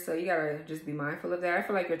Empress, so you got to just be mindful of that. I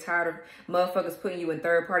feel like you're tired of motherfuckers putting you in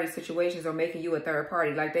third-party situations or making you a third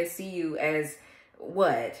party. Like, they see you as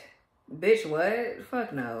what? Bitch, what?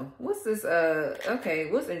 Fuck no. What's this,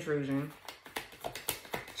 okay, what's intrusion?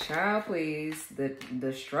 Child, please.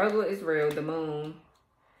 The struggle is real. The moon.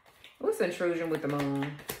 What's intrusion with the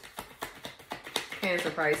moon? Cancer,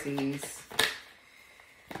 Pisces.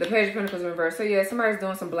 The Page of Pentacles in reverse. So yeah, somebody's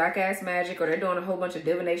doing some black ass magic, or they're doing a whole bunch of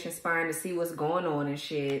divination spying to see what's going on and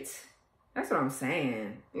shit. That's what I'm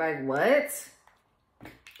saying. Like, what?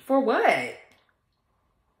 For what?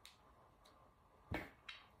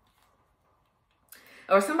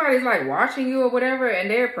 Or somebody's like watching you or whatever, and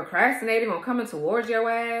they're procrastinating on coming towards your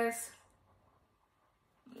ass.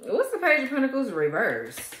 What's the Page of Pentacles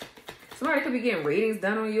reverse? Somebody could be getting readings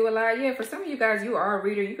done on you a lot. Yeah, for some of you guys, you are a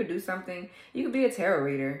reader. You could do something. You could be a tarot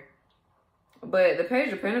reader. But the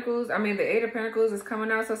Page of Pentacles, I mean, the Eight of Pentacles is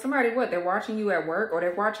coming out. So somebody, what? They're watching you at work, or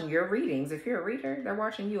they're watching your readings. If you're a reader, they're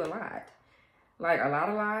watching you a lot. Like, a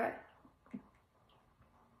lot.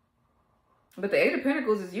 But the Eight of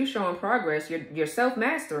Pentacles is you showing progress. You're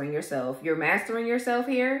self-mastering yourself. You're mastering yourself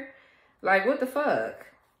here. Like, what the fuck?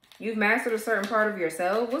 You've mastered a certain part of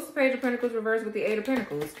yourself. What's the Page of Pentacles reversed with the Eight of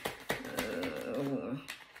Pentacles?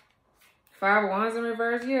 Five of Wands in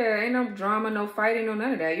reverse. Yeah, ain't no drama, no fighting, no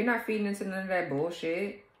none of that. You're not feeding into none of that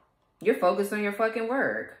bullshit. You're focused on your fucking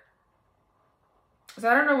work. So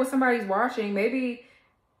I don't know what somebody's watching. Maybe,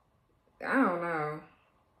 I don't know.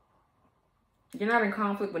 You're not in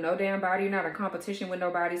conflict with no damn body. You're not in competition with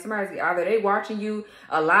nobody. Somebody's either they watching you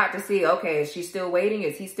a lot to see, okay, is she still waiting?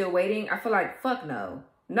 Is he still waiting? I feel like, fuck no.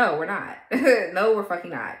 No, we're not. No, we're fucking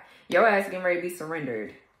not. Your ass getting ready to be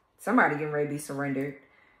surrendered. Somebody getting ready to be surrendered.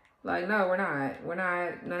 Like, no, we're not. We're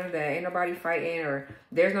not. None of that. Ain't nobody fighting, or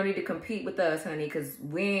there's no need to compete with us, honey, because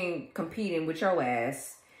we ain't competing with your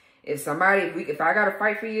ass. If I got to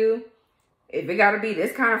fight for you, if it got to be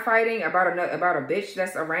this kind of fighting about a bitch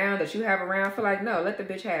that's around, that you have around, I feel like, no, let the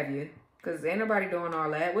bitch have you. Because ain't nobody doing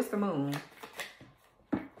all that. What's the moon?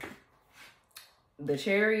 The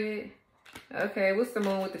Chariot. Okay, what's the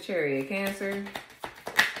moon with the Chariot? Cancer.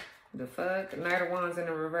 The fuck? Knight of Wands in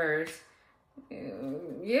the reverse.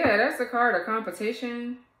 Yeah, that's a card of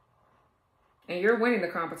competition. And you're winning the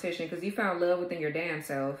competition because you found love within your damn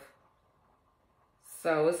self.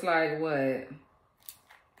 So it's like, what?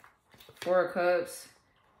 Four of Cups.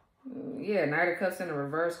 Yeah, Knight of Cups in the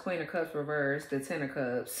reverse. Queen of Cups reverse. The Ten of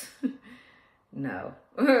Cups. No.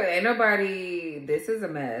 Ain't nobody... This is a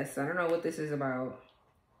mess. I don't know what this is about.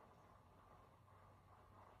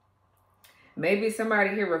 Maybe somebody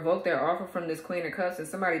here revoked their offer from this Queen of Cups and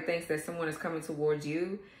somebody thinks that someone is coming towards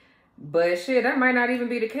you. But shit, that might not even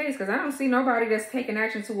be the case because I don't see nobody that's taking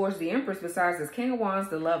action towards the Empress besides this King of Wands,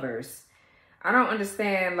 the Lovers. I don't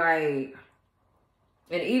understand, like...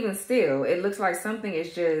 And even still, it looks like something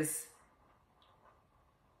is just...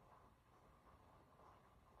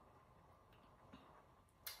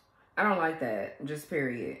 I don't like that. Just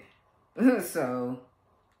period. So...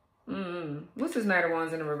 What's this Knight of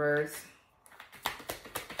Wands in the reverse?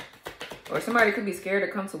 Or somebody could be scared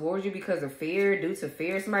to come towards you because of fear, due to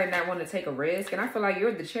fear. Somebody not wanting to take a risk. And I feel like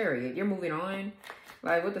you're the Chariot. You're moving on.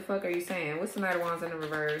 Like, what the fuck are you saying? What's the Knight of Wands in the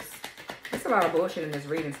reverse? There's a lot of bullshit in this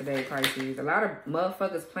reading today, Pisces. A lot of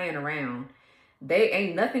motherfuckers playing around. They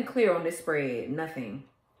ain't nothing clear on this spread. Nothing.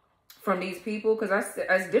 From these people. Because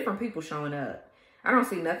that's different people showing up. I don't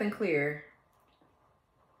see nothing clear.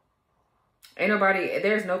 Ain't nobody...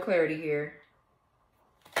 There's no clarity here.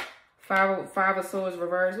 Five of Swords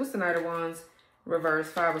reverse. What's the Knight of Wands reverse?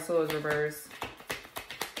 Five of Swords reverse.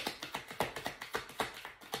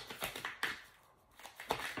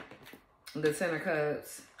 The Ten of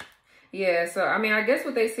Cups. Yeah, so, I mean, I guess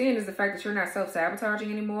what they're seeing is the fact that you're not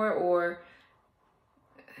self-sabotaging anymore, or...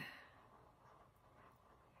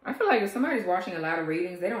 I feel like if somebody's watching a lot of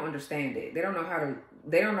readings, they don't understand it. They don't know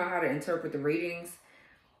how to interpret the readings.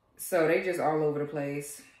 So they just all over the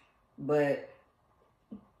place. But...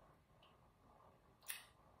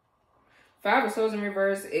 Five of Swords in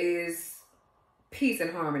reverse is peace and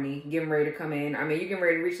harmony getting ready to come in. I mean, you're getting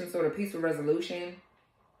ready to reach some sort of peaceful resolution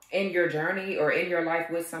in your journey or in your life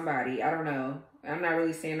with somebody. I don't know. I'm not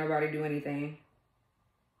really seeing nobody do anything.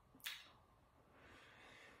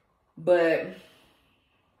 But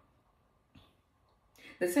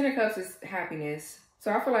the Ten of Cups is happiness.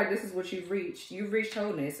 So I feel like this is what you've reached. You've reached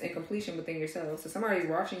wholeness and completion within yourself. So somebody's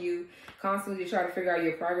watching you constantly try to figure out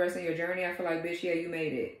your progress in your journey. I feel like, bitch, yeah, you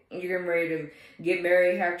made it. You're getting ready to get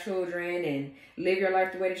married, have children, and live your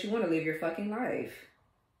life the way that you want to live your fucking life.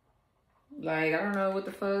 Like, I don't know what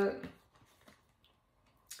the fuck.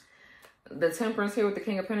 The Temperance here with the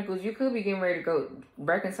King of Pentacles. You could be getting ready to go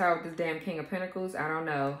reconcile with this damn King of Pentacles. I don't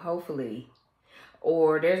know. Hopefully.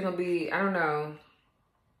 Or there's going to be, I don't know.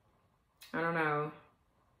 I don't know.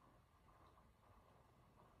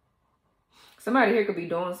 Somebody here could be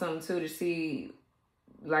doing something too to see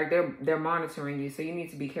like they're monitoring you, so you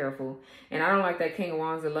need to be careful. And I don't like that King of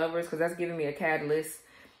Wands and Lovers, because that's giving me a catalyst.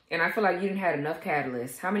 And I feel like you didn't have enough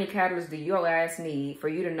catalysts. How many catalysts do your ass need for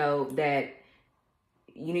you to know that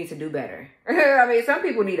you need to do better? I mean, some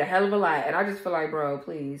people need a hell of a lot. And I just feel like, bro,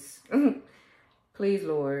 please. Please,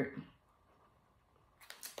 Lord.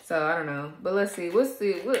 So, I don't know. But let's see.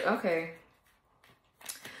 Okay.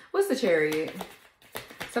 What's the Chariot?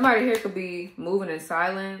 Somebody here could be moving in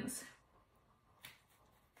silence.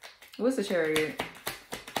 What's the Chariot?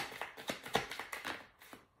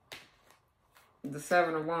 The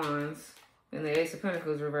Seven of Wands and the Ace of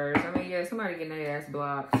Pentacles reversed. I mean, yeah, somebody getting their ass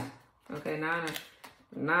blocked. Okay,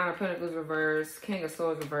 Nine of Pentacles reversed, King of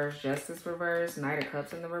Swords reversed, Justice reversed, Knight of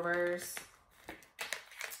Cups in the reverse.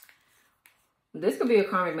 This could be a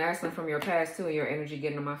karmic masculine from your past too, and your energy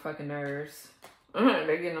getting on my fucking nerves.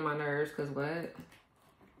 They're getting on my nerves because what?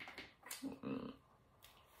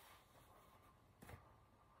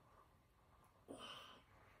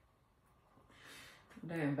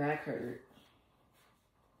 Damn, back hurt.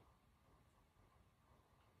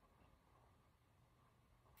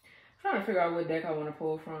 I'm trying to figure out what deck I want to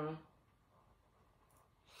pull from.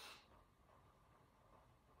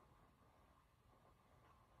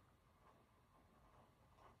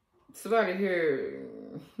 Somebody here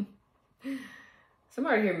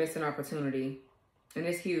missed an opportunity. And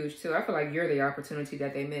it's huge too. I feel like you're the opportunity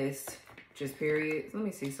that they missed. Just period. Let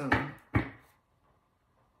me see something.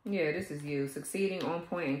 Yeah, this is you. Succeeding, on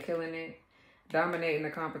point, and killing it. Dominating the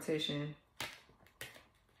competition.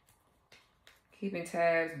 Keeping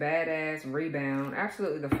tabs, badass, rebound.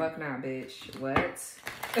 Absolutely the fuck not, bitch. What?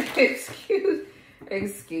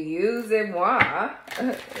 Excusez-moi.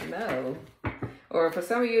 No. Or for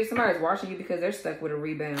some of you, somebody's watching you because they're stuck with a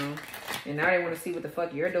rebound. And now they want to see what the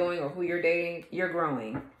fuck you're doing or who you're dating. You're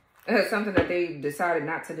growing. Something that they decided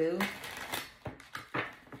not to do.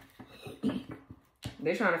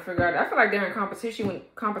 They're trying to figure out. I feel like they're in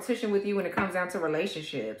competition with you when it comes down to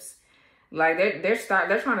relationships. Like they're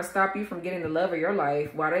trying to stop you from getting the love of your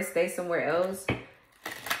life while they stay somewhere else.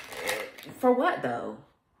 For what though?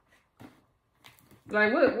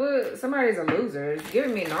 Like what somebody's a loser. It's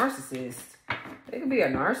giving me a narcissist. They could be a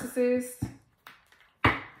narcissist.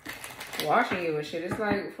 Watching you and shit. It's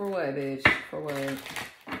like, for what, bitch? For what?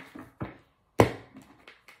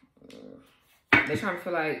 They're trying to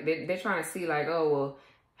feel like, they're trying to see like, oh, well,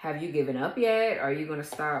 have you given up yet? Are you going to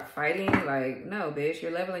stop fighting? Like, no, bitch,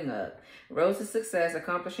 you're leveling up. Road to success,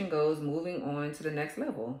 accomplishing goals, moving on to the next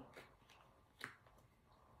level.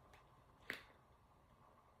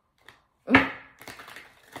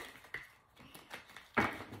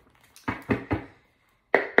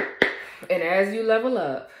 And as you level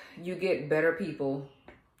up, you get better people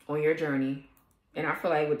on your journey. And I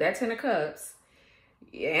feel like with that 10 of Cups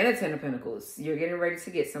and the 10 of Pentacles, you're getting ready to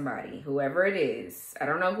get somebody, whoever it is. I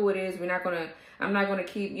don't know who it is. I'm not going to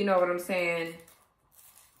keep, you know what I'm saying?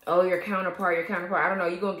 Oh, your counterpart. I don't know.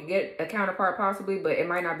 You're going to get a counterpart possibly, but it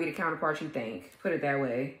might not be the counterpart you think. Put it that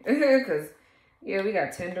way. Because, yeah, we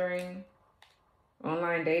got tendering,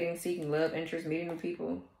 online dating, seeking love, interest, meeting new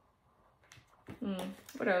people.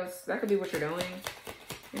 What else? That could be what you're doing.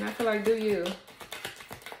 And I feel like, do you.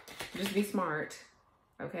 Just be smart.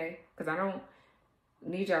 Okay? Because I don't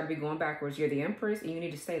need y'all to be going backwards. You're the Empress, and you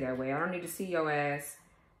need to stay that way. I don't need to see your ass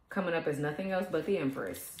coming up as nothing else but the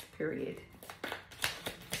Empress. Period.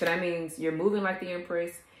 So that means you're moving like the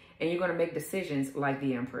Empress, and you're going to make decisions like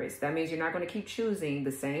the Empress. That means you're not going to keep choosing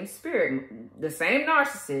the same spirit, the same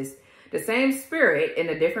narcissist, the same spirit in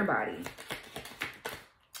a different body.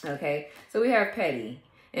 Okay? So we have petty.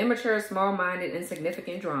 Immature, small-minded,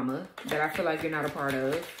 insignificant drama that I feel like you're not a part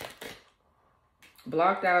of.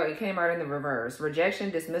 Blocked out, it came out in the reverse. Rejection,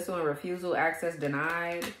 dismissal, and refusal, access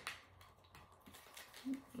denied.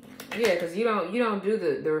 Yeah, because you don't do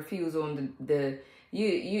the refusal and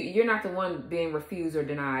you're not the one being refused or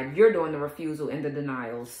denied. You're doing the refusal and the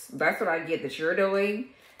denials. That's what I get that you're doing.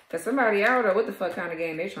 Because somebody, I don't know what the fuck kind of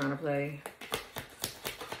game they're trying to play.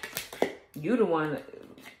 You the one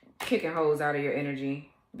kicking holes out of your energy.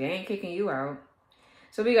 They ain't kicking you out.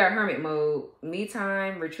 So we got hermit mode, me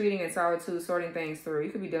time, retreating in solitude, sorting things through. You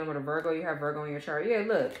could be dealing with a Virgo. You have Virgo in your chart. Yeah,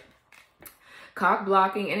 look. Cock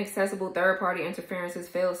blocking, inaccessible third-party interferences,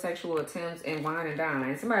 failed sexual attempts, and wine and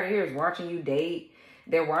dine. Somebody here is watching you date.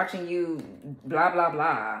 They're watching you blah, blah,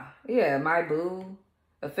 blah. Yeah, my boo.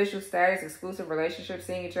 Official status, exclusive relationship,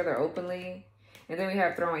 seeing each other openly. And then we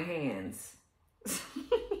have throwing hands.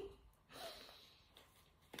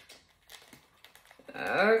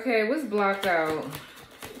 Okay, what's blocked out?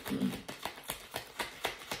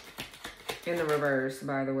 In the reverse,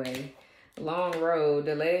 by the way. Long road.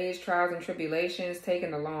 Delays, trials, and tribulations,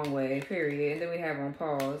 taking the long way, period. And then we have on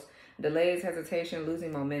pause. Delays, hesitation,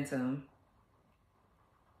 losing momentum.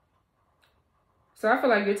 So I feel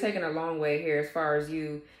like you're taking a long way here as far as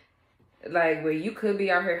you, like, where you could be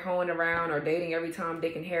out here hoeing around or dating every Tom,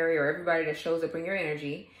 Dick, and Harry or everybody that shows up in your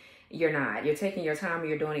energy. You're not. You're taking your time and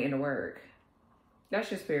you're doing it in the work. That's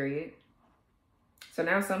just period. So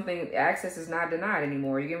now access is not denied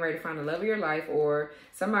anymore. You're getting ready to find the love of your life, or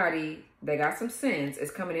somebody that got some sense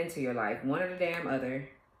is coming into your life. One or the damn other.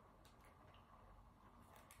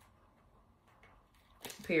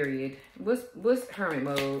 Period. What's hermit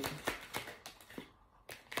mode?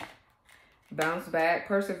 Bounce back,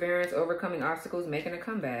 perseverance, overcoming obstacles, making a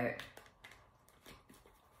comeback.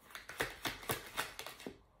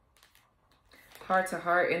 Heart to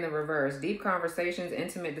heart in the reverse. Deep conversations,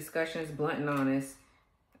 intimate discussions, blunt and honest.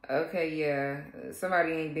 Okay, yeah.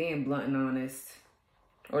 Somebody ain't being blunt and honest.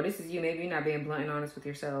 Or this is you. Maybe you're not being blunt and honest with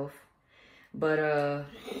yourself. But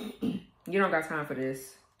you don't got time for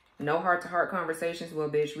this. No heart to heart conversations. Well,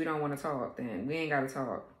 bitch, we don't want to talk then. We ain't got to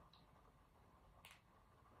talk.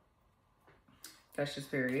 That's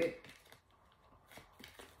just period.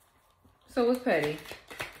 So what's petty?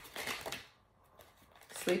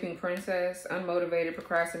 Sleeping princess, unmotivated,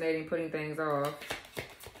 procrastinating, putting things off.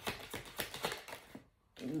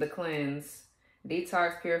 The cleanse,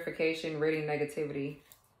 detox, purification, ridding negativity.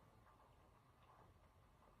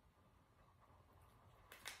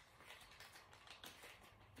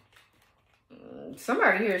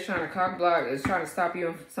 Somebody here is trying to cock block, is trying to stop you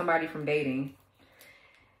and somebody from dating.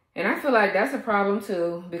 And I feel like that's a problem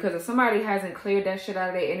too, because if somebody hasn't cleared that shit out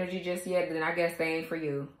of their energy just yet, then I guess they ain't for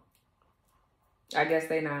you. I guess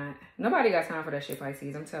they not. Nobody got time for that shit,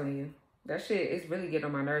 Pisces. I'm telling you. That shit is really getting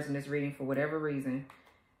on my nerves in this reading for whatever reason.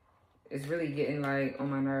 It's really getting, like, on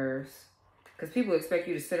my nerves. Because people expect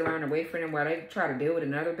you to sit around and wait for them while they try to deal with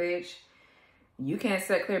another bitch. You can't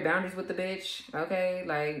set clear boundaries with the bitch. Okay?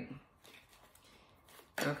 Like,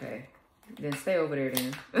 okay. Then stay over there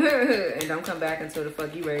then. And don't come back until the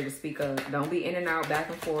fuck you ready to speak up. Don't be in and out, back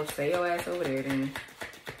and forth. Stay your ass over there then.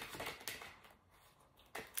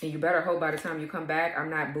 And you better hope by the time you come back, I'm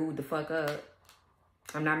not booed the fuck up.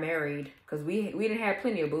 I'm not married. Because we didn't have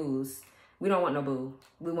plenty of boos. We don't want no boo.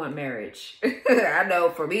 We want marriage. I know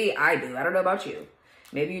for me, I do. I don't know about you.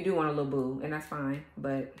 Maybe you do want a little boo, and that's fine.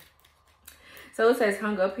 But so it says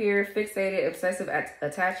hung up here, fixated, obsessive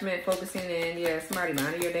attachment, focusing in. Yeah, somebody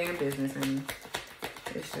minding your damn business, and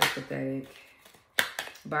it's just pathetic.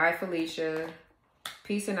 Bye, Felicia.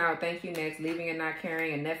 Peacing out. Thank you. Next. Leaving and not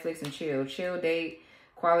caring, and Netflix and chill. Chill date.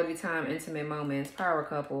 Quality time, intimate moments, power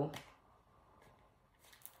couple.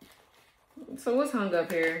 So what's hung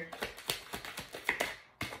up here?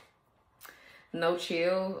 No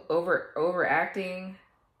chill, overacting,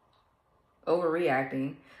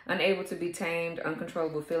 overreacting, unable to be tamed,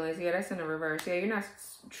 uncontrollable feelings. Yeah, that's in the reverse. Yeah, you're not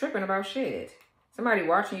tripping about shit. Somebody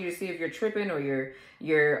watching you to see if you're tripping or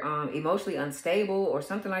you're emotionally unstable or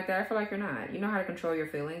something like that. I feel like you're not. You know how to control your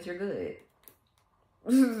feelings. You're good.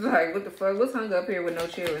 Like, what the fuck? What's hung up here with no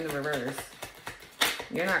chill in the reverse?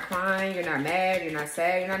 You're not crying. You're not mad. You're not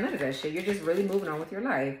sad. You're not none of that shit. You're just really moving on with your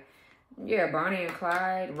life. Yeah, Bonnie and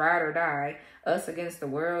Clyde, ride or die. Us against the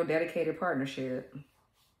world, dedicated partnership.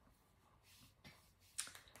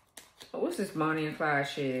 What's this Bonnie and Clyde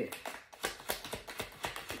shit?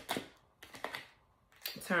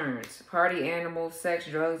 Turns. Party animals, sex,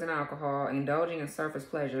 drugs, and alcohol, indulging in surface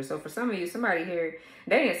pleasure. So for some of you, somebody here,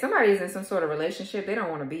 somebody's in some sort of relationship they don't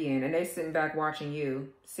want to be in, and they sitting back watching you,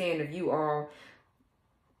 seeing if you all,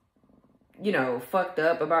 you know, fucked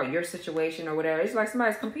up about your situation or whatever. It's like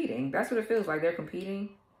somebody's competing. That's what it feels like. They're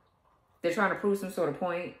competing. They're trying to prove some sort of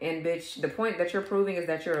point. And bitch, the point that you're proving is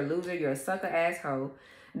that you're a loser. You're a sucker asshole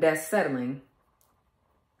that's settling.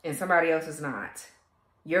 And somebody else is not.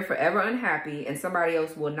 You're forever unhappy and somebody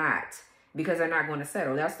else will not. Because they're not going to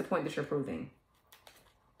settle. That's the point that you're proving.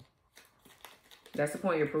 That's the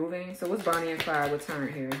point you're proving. So what's Bonnie and Clyde with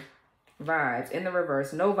turn here? Vibes. In the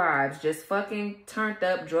reverse. No vibes. Just fucking turned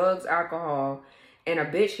up drugs, alcohol. And a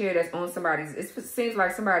bitch here that's on somebody's. It seems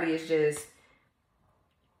like somebody is just.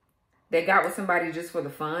 They got with somebody just for the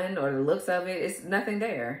fun or the looks of it. It's nothing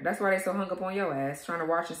there. That's why they so hung up on your ass. Trying to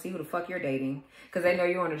watch and see who the fuck you're dating. Because they know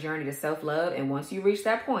you're on a journey to self-love. And once you reach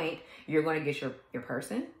that point, you're going to get your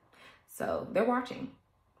person. So they're watching.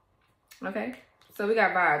 Okay. So we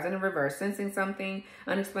got vibes in the reverse. Sensing something.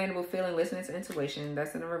 Unexplainable feeling. Listening to intuition.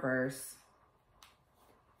 That's in the reverse.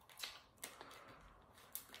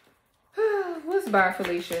 What's by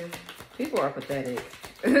Felicia? People are pathetic.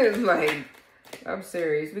 Like, I'm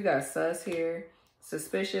serious. We got sus here.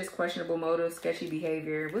 Suspicious, questionable motives, sketchy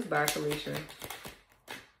behavior. What's by Felicia?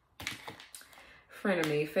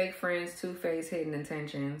 Frenemy, fake friends, two-faced, hidden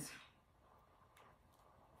intentions.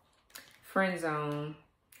 Friend zone,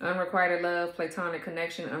 unrequited love, platonic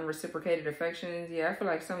connection, unreciprocated affections. Yeah, I feel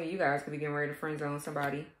like some of you guys could be getting ready to friend zone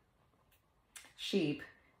somebody. Sheep,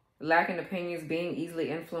 lacking opinions, being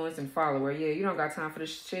easily influenced, and follower. Yeah, you don't got time for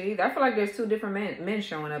this shit either. I feel like there's two different men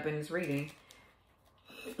showing up in this reading.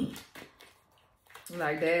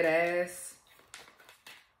 Like dead ass.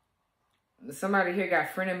 Somebody here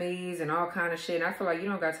got frenemies and all kind of shit. And I feel like you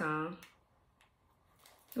don't got time.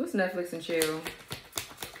 What's Netflix and chill?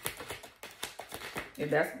 If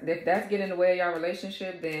that's getting in the way of y'all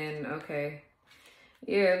relationship, then okay.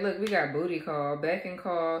 Yeah, look, we got booty call, beck and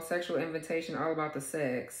call, sexual invitation, all about the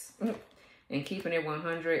sex. And keeping it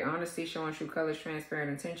 100, honesty, showing true colors, transparent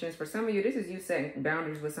intentions. For some of you, this is you setting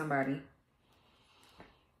boundaries with somebody.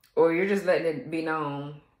 Or you're just letting it be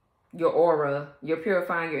known. Your aura, you're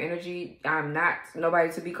purifying your energy. I'm not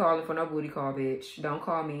nobody to be calling for no booty call, bitch. Don't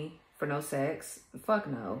call me for no sex. Fuck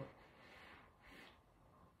no.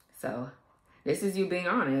 So, this is you being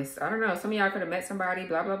honest. I don't know. Some of y'all could have met somebody,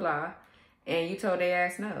 blah, blah, blah. And you told their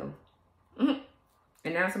ass no.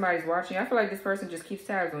 And now somebody's watching. I feel like this person just keeps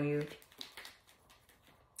tabs on you.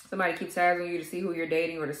 Somebody keeps tabs on you to see who you're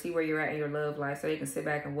dating or to see where you're at in your love life so they can sit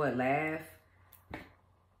back and what? Laugh?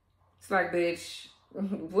 It's like, bitch...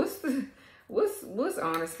 What's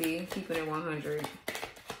honesty? Keeping it 100.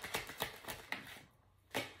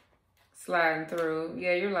 Sliding through.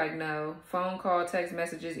 Yeah, you're like, no. Phone call, text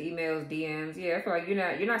messages, emails, DMs. Yeah, I feel like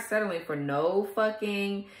you're not settling for no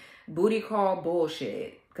fucking booty call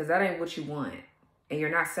bullshit. Because that ain't what you want. And you're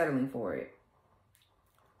not settling for it.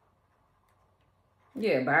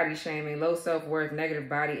 Yeah, body shaming, low self-worth, negative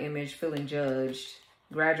body image, feeling judged.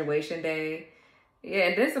 Graduation day. Yeah,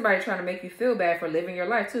 and then somebody trying to make you feel bad for living your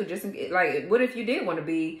life, too. Just like, what if you did want to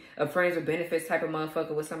be a friends with benefits type of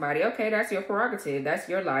motherfucker with somebody? Okay, that's your prerogative. That's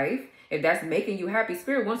your life. If that's making you happy,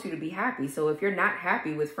 Spirit wants you to be happy. So if you're not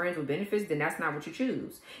happy with friends with benefits, then that's not what you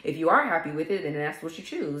choose. If you are happy with it, then that's what you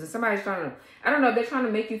choose. And somebody's trying to, I don't know, they're trying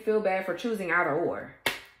to make you feel bad for choosing either or.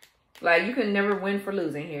 Like, you can never win for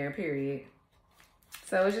losing here, period.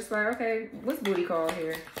 So it's just like, okay, what's booty call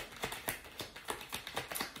here?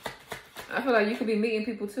 I feel like you could be meeting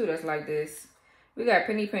people too that's like this. We got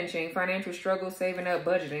penny pinching, financial struggle, saving up,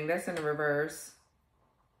 budgeting. That's in the reverse.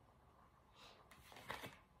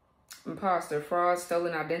 Imposter, fraud,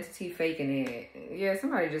 stolen identity, faking it. Yeah,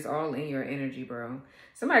 somebody just all in your energy, bro.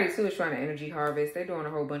 Somebody too is trying to energy harvest. They're doing a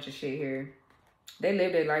whole bunch of shit here. They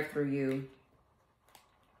live their life through you.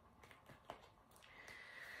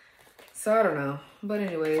 So I don't know. But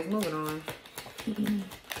anyways, moving on.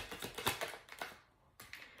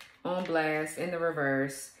 On blast, in the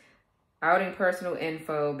reverse, outing personal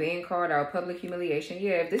info, being called out, public humiliation.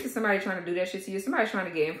 Yeah, if this is somebody trying to do that shit to you, somebody's trying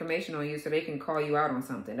to get information on you so they can call you out on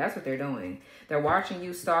something. That's what they're doing. They're watching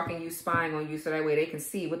you, stalking you, spying on you so that way they can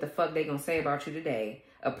see what the fuck they gonna say about you today.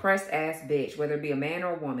 Oppressed ass bitch, whether it be a man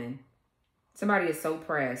or a woman. Somebody is so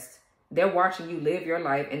pressed. They're watching you live your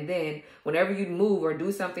life, and then whenever you move or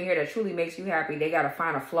do something here that truly makes you happy, they gotta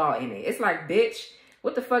find a flaw in it. It's like, bitch,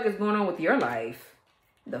 what the fuck is going on with your life?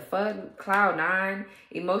 The fuck, cloud 9,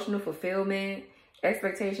 emotional fulfillment,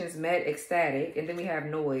 expectations met, ecstatic, and then we have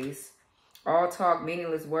noise. All talk,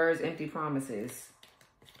 meaningless words, empty promises.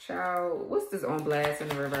 Child, what's this on blast in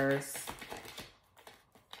the reverse?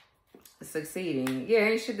 Succeeding. Yeah,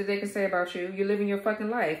 ain't shit that they can say about you. You're living your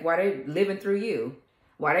fucking life. Why they living through you?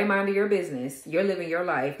 Why they minding your business? You're living your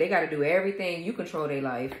life. They got to do everything. You control their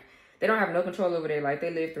life. They don't have no control over their life.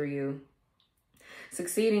 They live through you.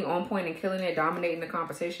 Succeeding, on point, and killing it, dominating the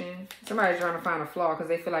competition. Somebody's trying to find a flaw because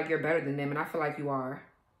they feel like you're better than them, and I feel like you are.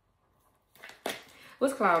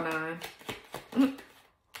 What's cloud 9?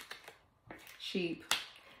 Sheep.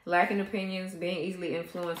 Lacking opinions, being easily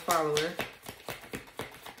influenced, follower.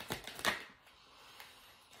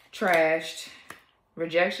 Trashed.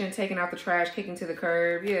 Rejection, taking out the trash, kicking to the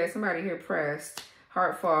curb. Yeah, somebody here pressed.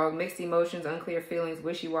 Heart fog, mixed emotions, unclear feelings,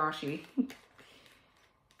 wishy-washy.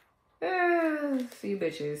 See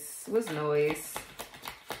bitches. What's noise?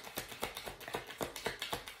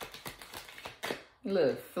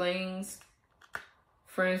 Look, flings,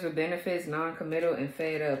 friends with benefits, non-committal, and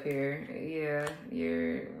fed up here. Yeah,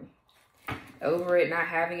 you're over it, not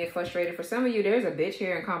having it, frustrated. For some of you, there's a bitch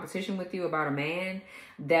here in competition with you about a man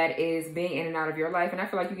that is being in and out of your life. And I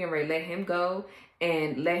feel like you're getting ready to let him go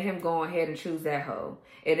and let him go ahead and choose that hoe.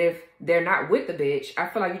 And if they're not with the bitch, I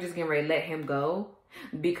feel like you're just getting ready to let him go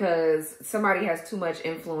because somebody has too much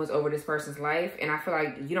influence over this person's life. And I feel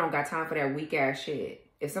like you don't got time for that weak ass shit.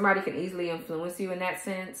 if somebody can easily influence you in that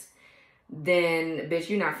sense, then, bitch,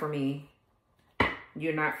 you're not for me.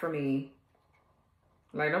 You're not for me.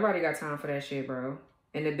 Like, nobody got time for that shit, bro.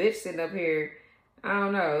 And the bitch sitting up here, I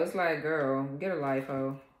don't know. It's like, girl, get a life,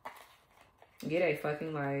 ho. Get a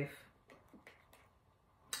fucking life.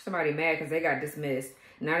 Somebody mad because they got dismissed.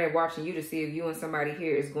 Now they're watching you to see if you and somebody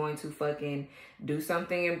here is going to fucking do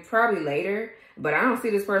something, and probably later. But I don't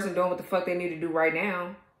see this person doing what the fuck they need to do right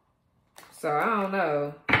now. So I don't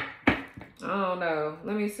know. I don't know.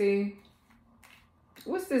 Let me see.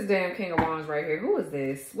 What's this damn King of Wands right here? Who is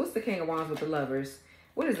this? What's the King of Wands with the Lovers?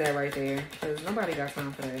 What is that right there? Because nobody got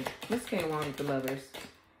time for that. What's King of Wands with the Lovers?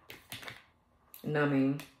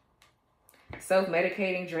 Numbing.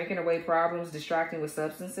 Self-medicating, drinking away problems, distracting with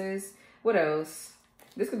substances. What else?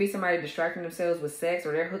 This could be somebody distracting themselves with sex,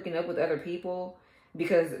 or they're hooking up with other people.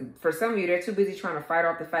 Because for some of you, they're too busy trying to fight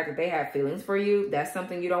off the fact that they have feelings for you. That's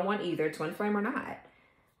something you don't want either, twin flame or not.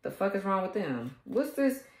 The fuck is wrong with them? What's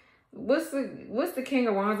this? What's the King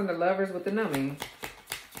of Wands and the Lovers with the numbing?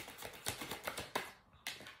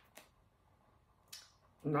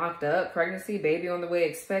 Knocked up, pregnancy, baby on the way,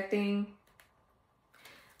 expecting.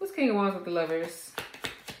 What's King of Wands with the Lovers?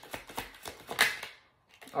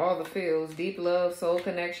 All the feels, deep love, soul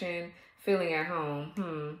connection, feeling at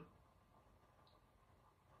home.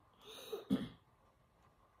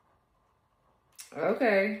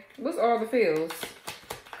 Okay, what's all the feels?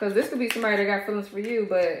 Because this could be somebody that got feelings for you,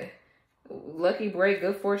 but lucky break,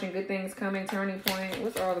 good fortune, good things coming, turning point.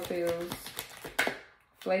 What's all the feels?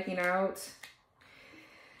 Flaking out.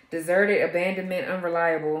 Deserted, abandonment,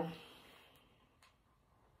 unreliable.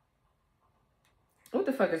 What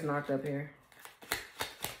the fuck is knocked up here?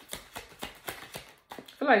 I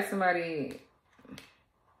feel like somebody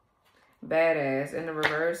badass in the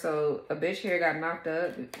reverse. So a bitch here got knocked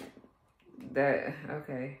up.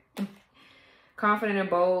 Okay. Confident and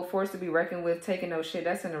bold, forced to be reckoned with, taking no shit.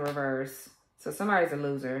 That's in the reverse. So somebody's a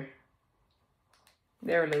loser.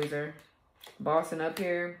 They're a loser. Bossing up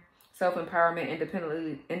here. Self-empowerment,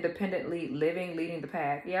 independently living, leading the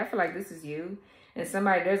pack. Yeah, I feel like this is you. And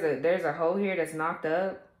somebody, there's a hoe here that's knocked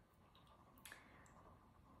up.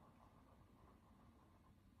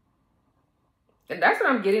 And that's what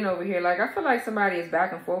I'm getting over here. Like, I feel like somebody is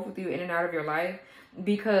back and forth with you, in and out of your life,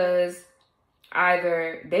 because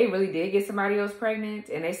either they really did get somebody else pregnant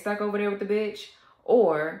and they stuck over there with the bitch,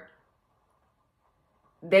 or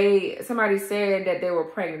somebody said that they were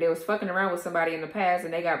pregnant. They was fucking around with somebody in the past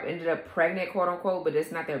and they ended up pregnant, quote unquote, but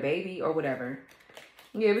it's not their baby or whatever.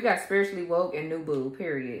 Yeah, we got spiritually woke and new boo,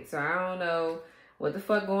 period. So I don't know what the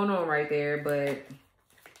fuck going on right there, but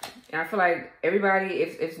I feel like everybody,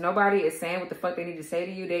 if nobody is saying what the fuck they need to say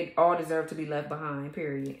to you, they all deserve to be left behind,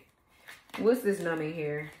 period. What's this numbing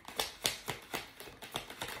here?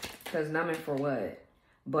 Because numbing for what?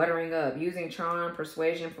 Buttering up, using charm,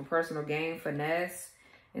 persuasion for personal gain, finesse.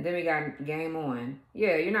 And then we got game on.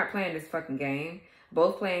 Yeah, you're not playing this fucking game.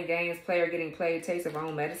 Both playing games, player getting played, taste of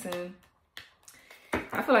own medicine.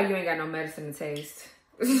 I feel like you ain't got no medicine to taste.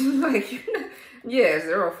 Like, yeah,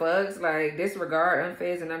 zero fucks. Like, disregard,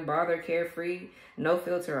 unfazed and unbothered, carefree, no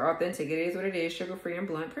filter, authentic. It is what it is, sugar-free and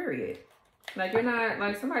blunt, period. Like, you're not,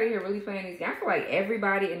 like, somebody here really playing these games. I feel like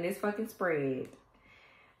everybody in this fucking spread,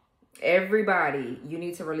 everybody, you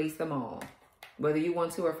need to release them all. Whether you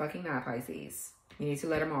want to or fucking not, Pisces. You need to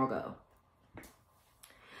let them all go.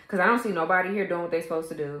 Because I don't see nobody here doing what they're supposed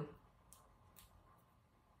to do.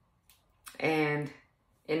 And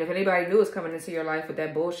if anybody new is coming into your life with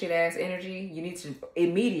that bullshit ass energy, you need to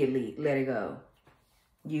immediately let it go.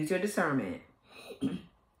 Use your discernment.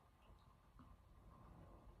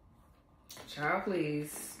 Child,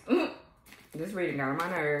 please. This reading got on my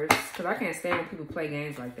nerves. Because I can't stand when people play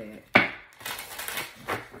games like that.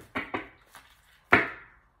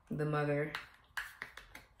 The Mother.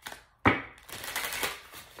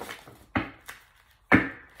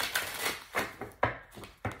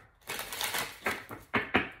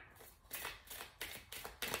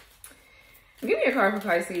 Give me a card for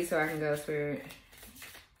Pisces so I can go, Spirit.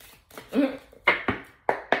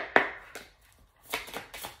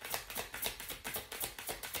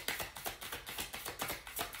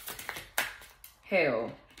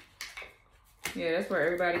 Hell. Yeah, that's where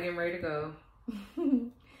everybody getting ready to go.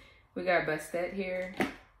 We got Bastet here.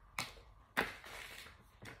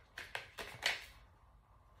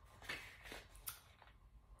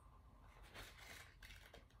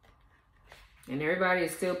 And everybody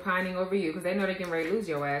is still pining over you because they know they can ready to lose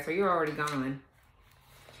your ass, or you're already gone.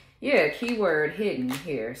 Yeah, keyword hidden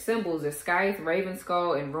here. Symbols is Scythe, Raven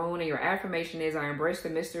Skull, and Rune. And your affirmation is, I embrace the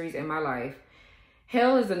mysteries in my life.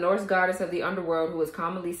 Hel is the Norse goddess of the underworld who is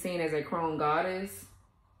commonly seen as a crone goddess.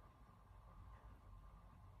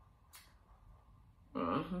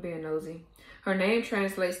 I'm being nosy. Her name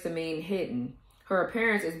translates to mean hidden. Her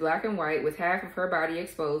appearance is black and white with half of her body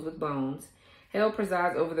exposed with bones. Hell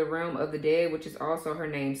presides over the realm of the dead, which is also her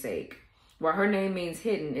namesake. While her name means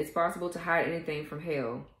hidden, it's possible to hide anything from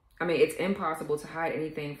hell. It's impossible to hide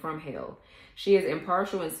anything from hell. She is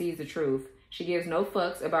impartial and sees the truth. She gives no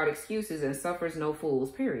fucks about excuses and suffers no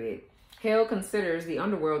fools, period. Hell considers the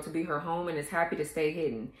underworld to be her home and is happy to stay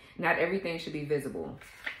hidden. Not everything should be visible.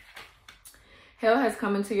 Hell has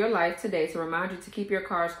come into your life today to remind you to keep your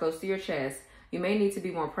cards close to your chest. You may need to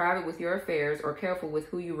be more private with your affairs or careful with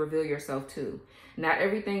who you reveal yourself to. Not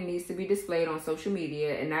everything needs to be displayed on social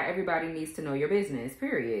media, and not everybody needs to know your business,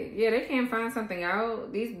 period. Yeah, they can't find something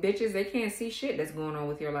out. These bitches, they can't see shit that's going on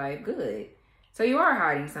with your life. Good. So you are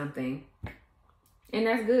hiding something. And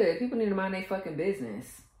that's good. People need to mind their fucking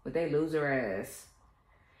business with their loser ass.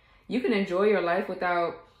 You can enjoy your life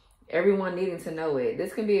without everyone needing to know it.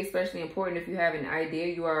 This can be especially important if you have an idea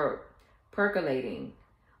you are percolating.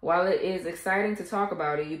 While it is exciting to talk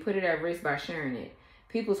about it, you put it at risk by sharing it.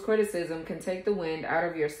 People's criticism can take the wind out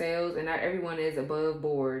of your sails, and not everyone is above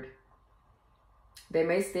board. They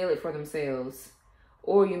may steal it for themselves,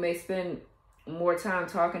 or you may spend more time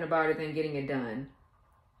talking about it than getting it done.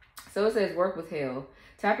 So it says work with hell.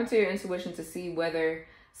 Tap into your intuition to see whether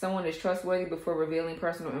someone is trustworthy before revealing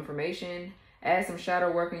personal information. Add some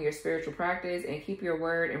shadow work in your spiritual practice, and keep your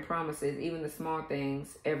word and promises, even the small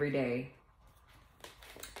things, every day.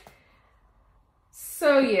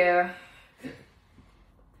 So yeah.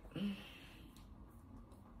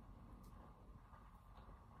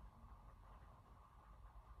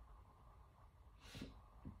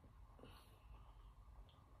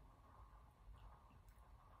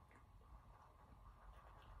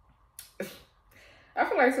 I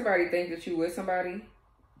feel like somebody thinks that you with somebody.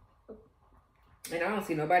 And I don't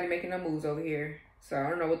see nobody making no moves over here. So I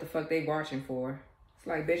don't know what the fuck they watching for. It's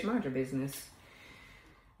like, bitch, mind your business.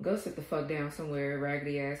 Go sit the fuck down somewhere,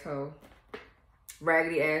 raggedy asshole.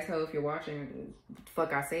 Raggedy asshole, if you're watching, what the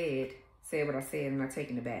fuck I said. Said what I said, and I'm not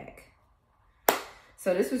taking it back.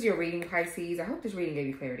 So this was your reading, Pisces. I hope this reading gave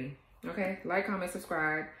you clarity. Okay? Like, comment,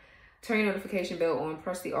 subscribe. Turn your notification bell on.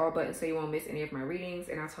 Press the all button so you won't miss any of my readings.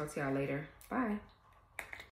 And I'll talk to y'all later. Bye.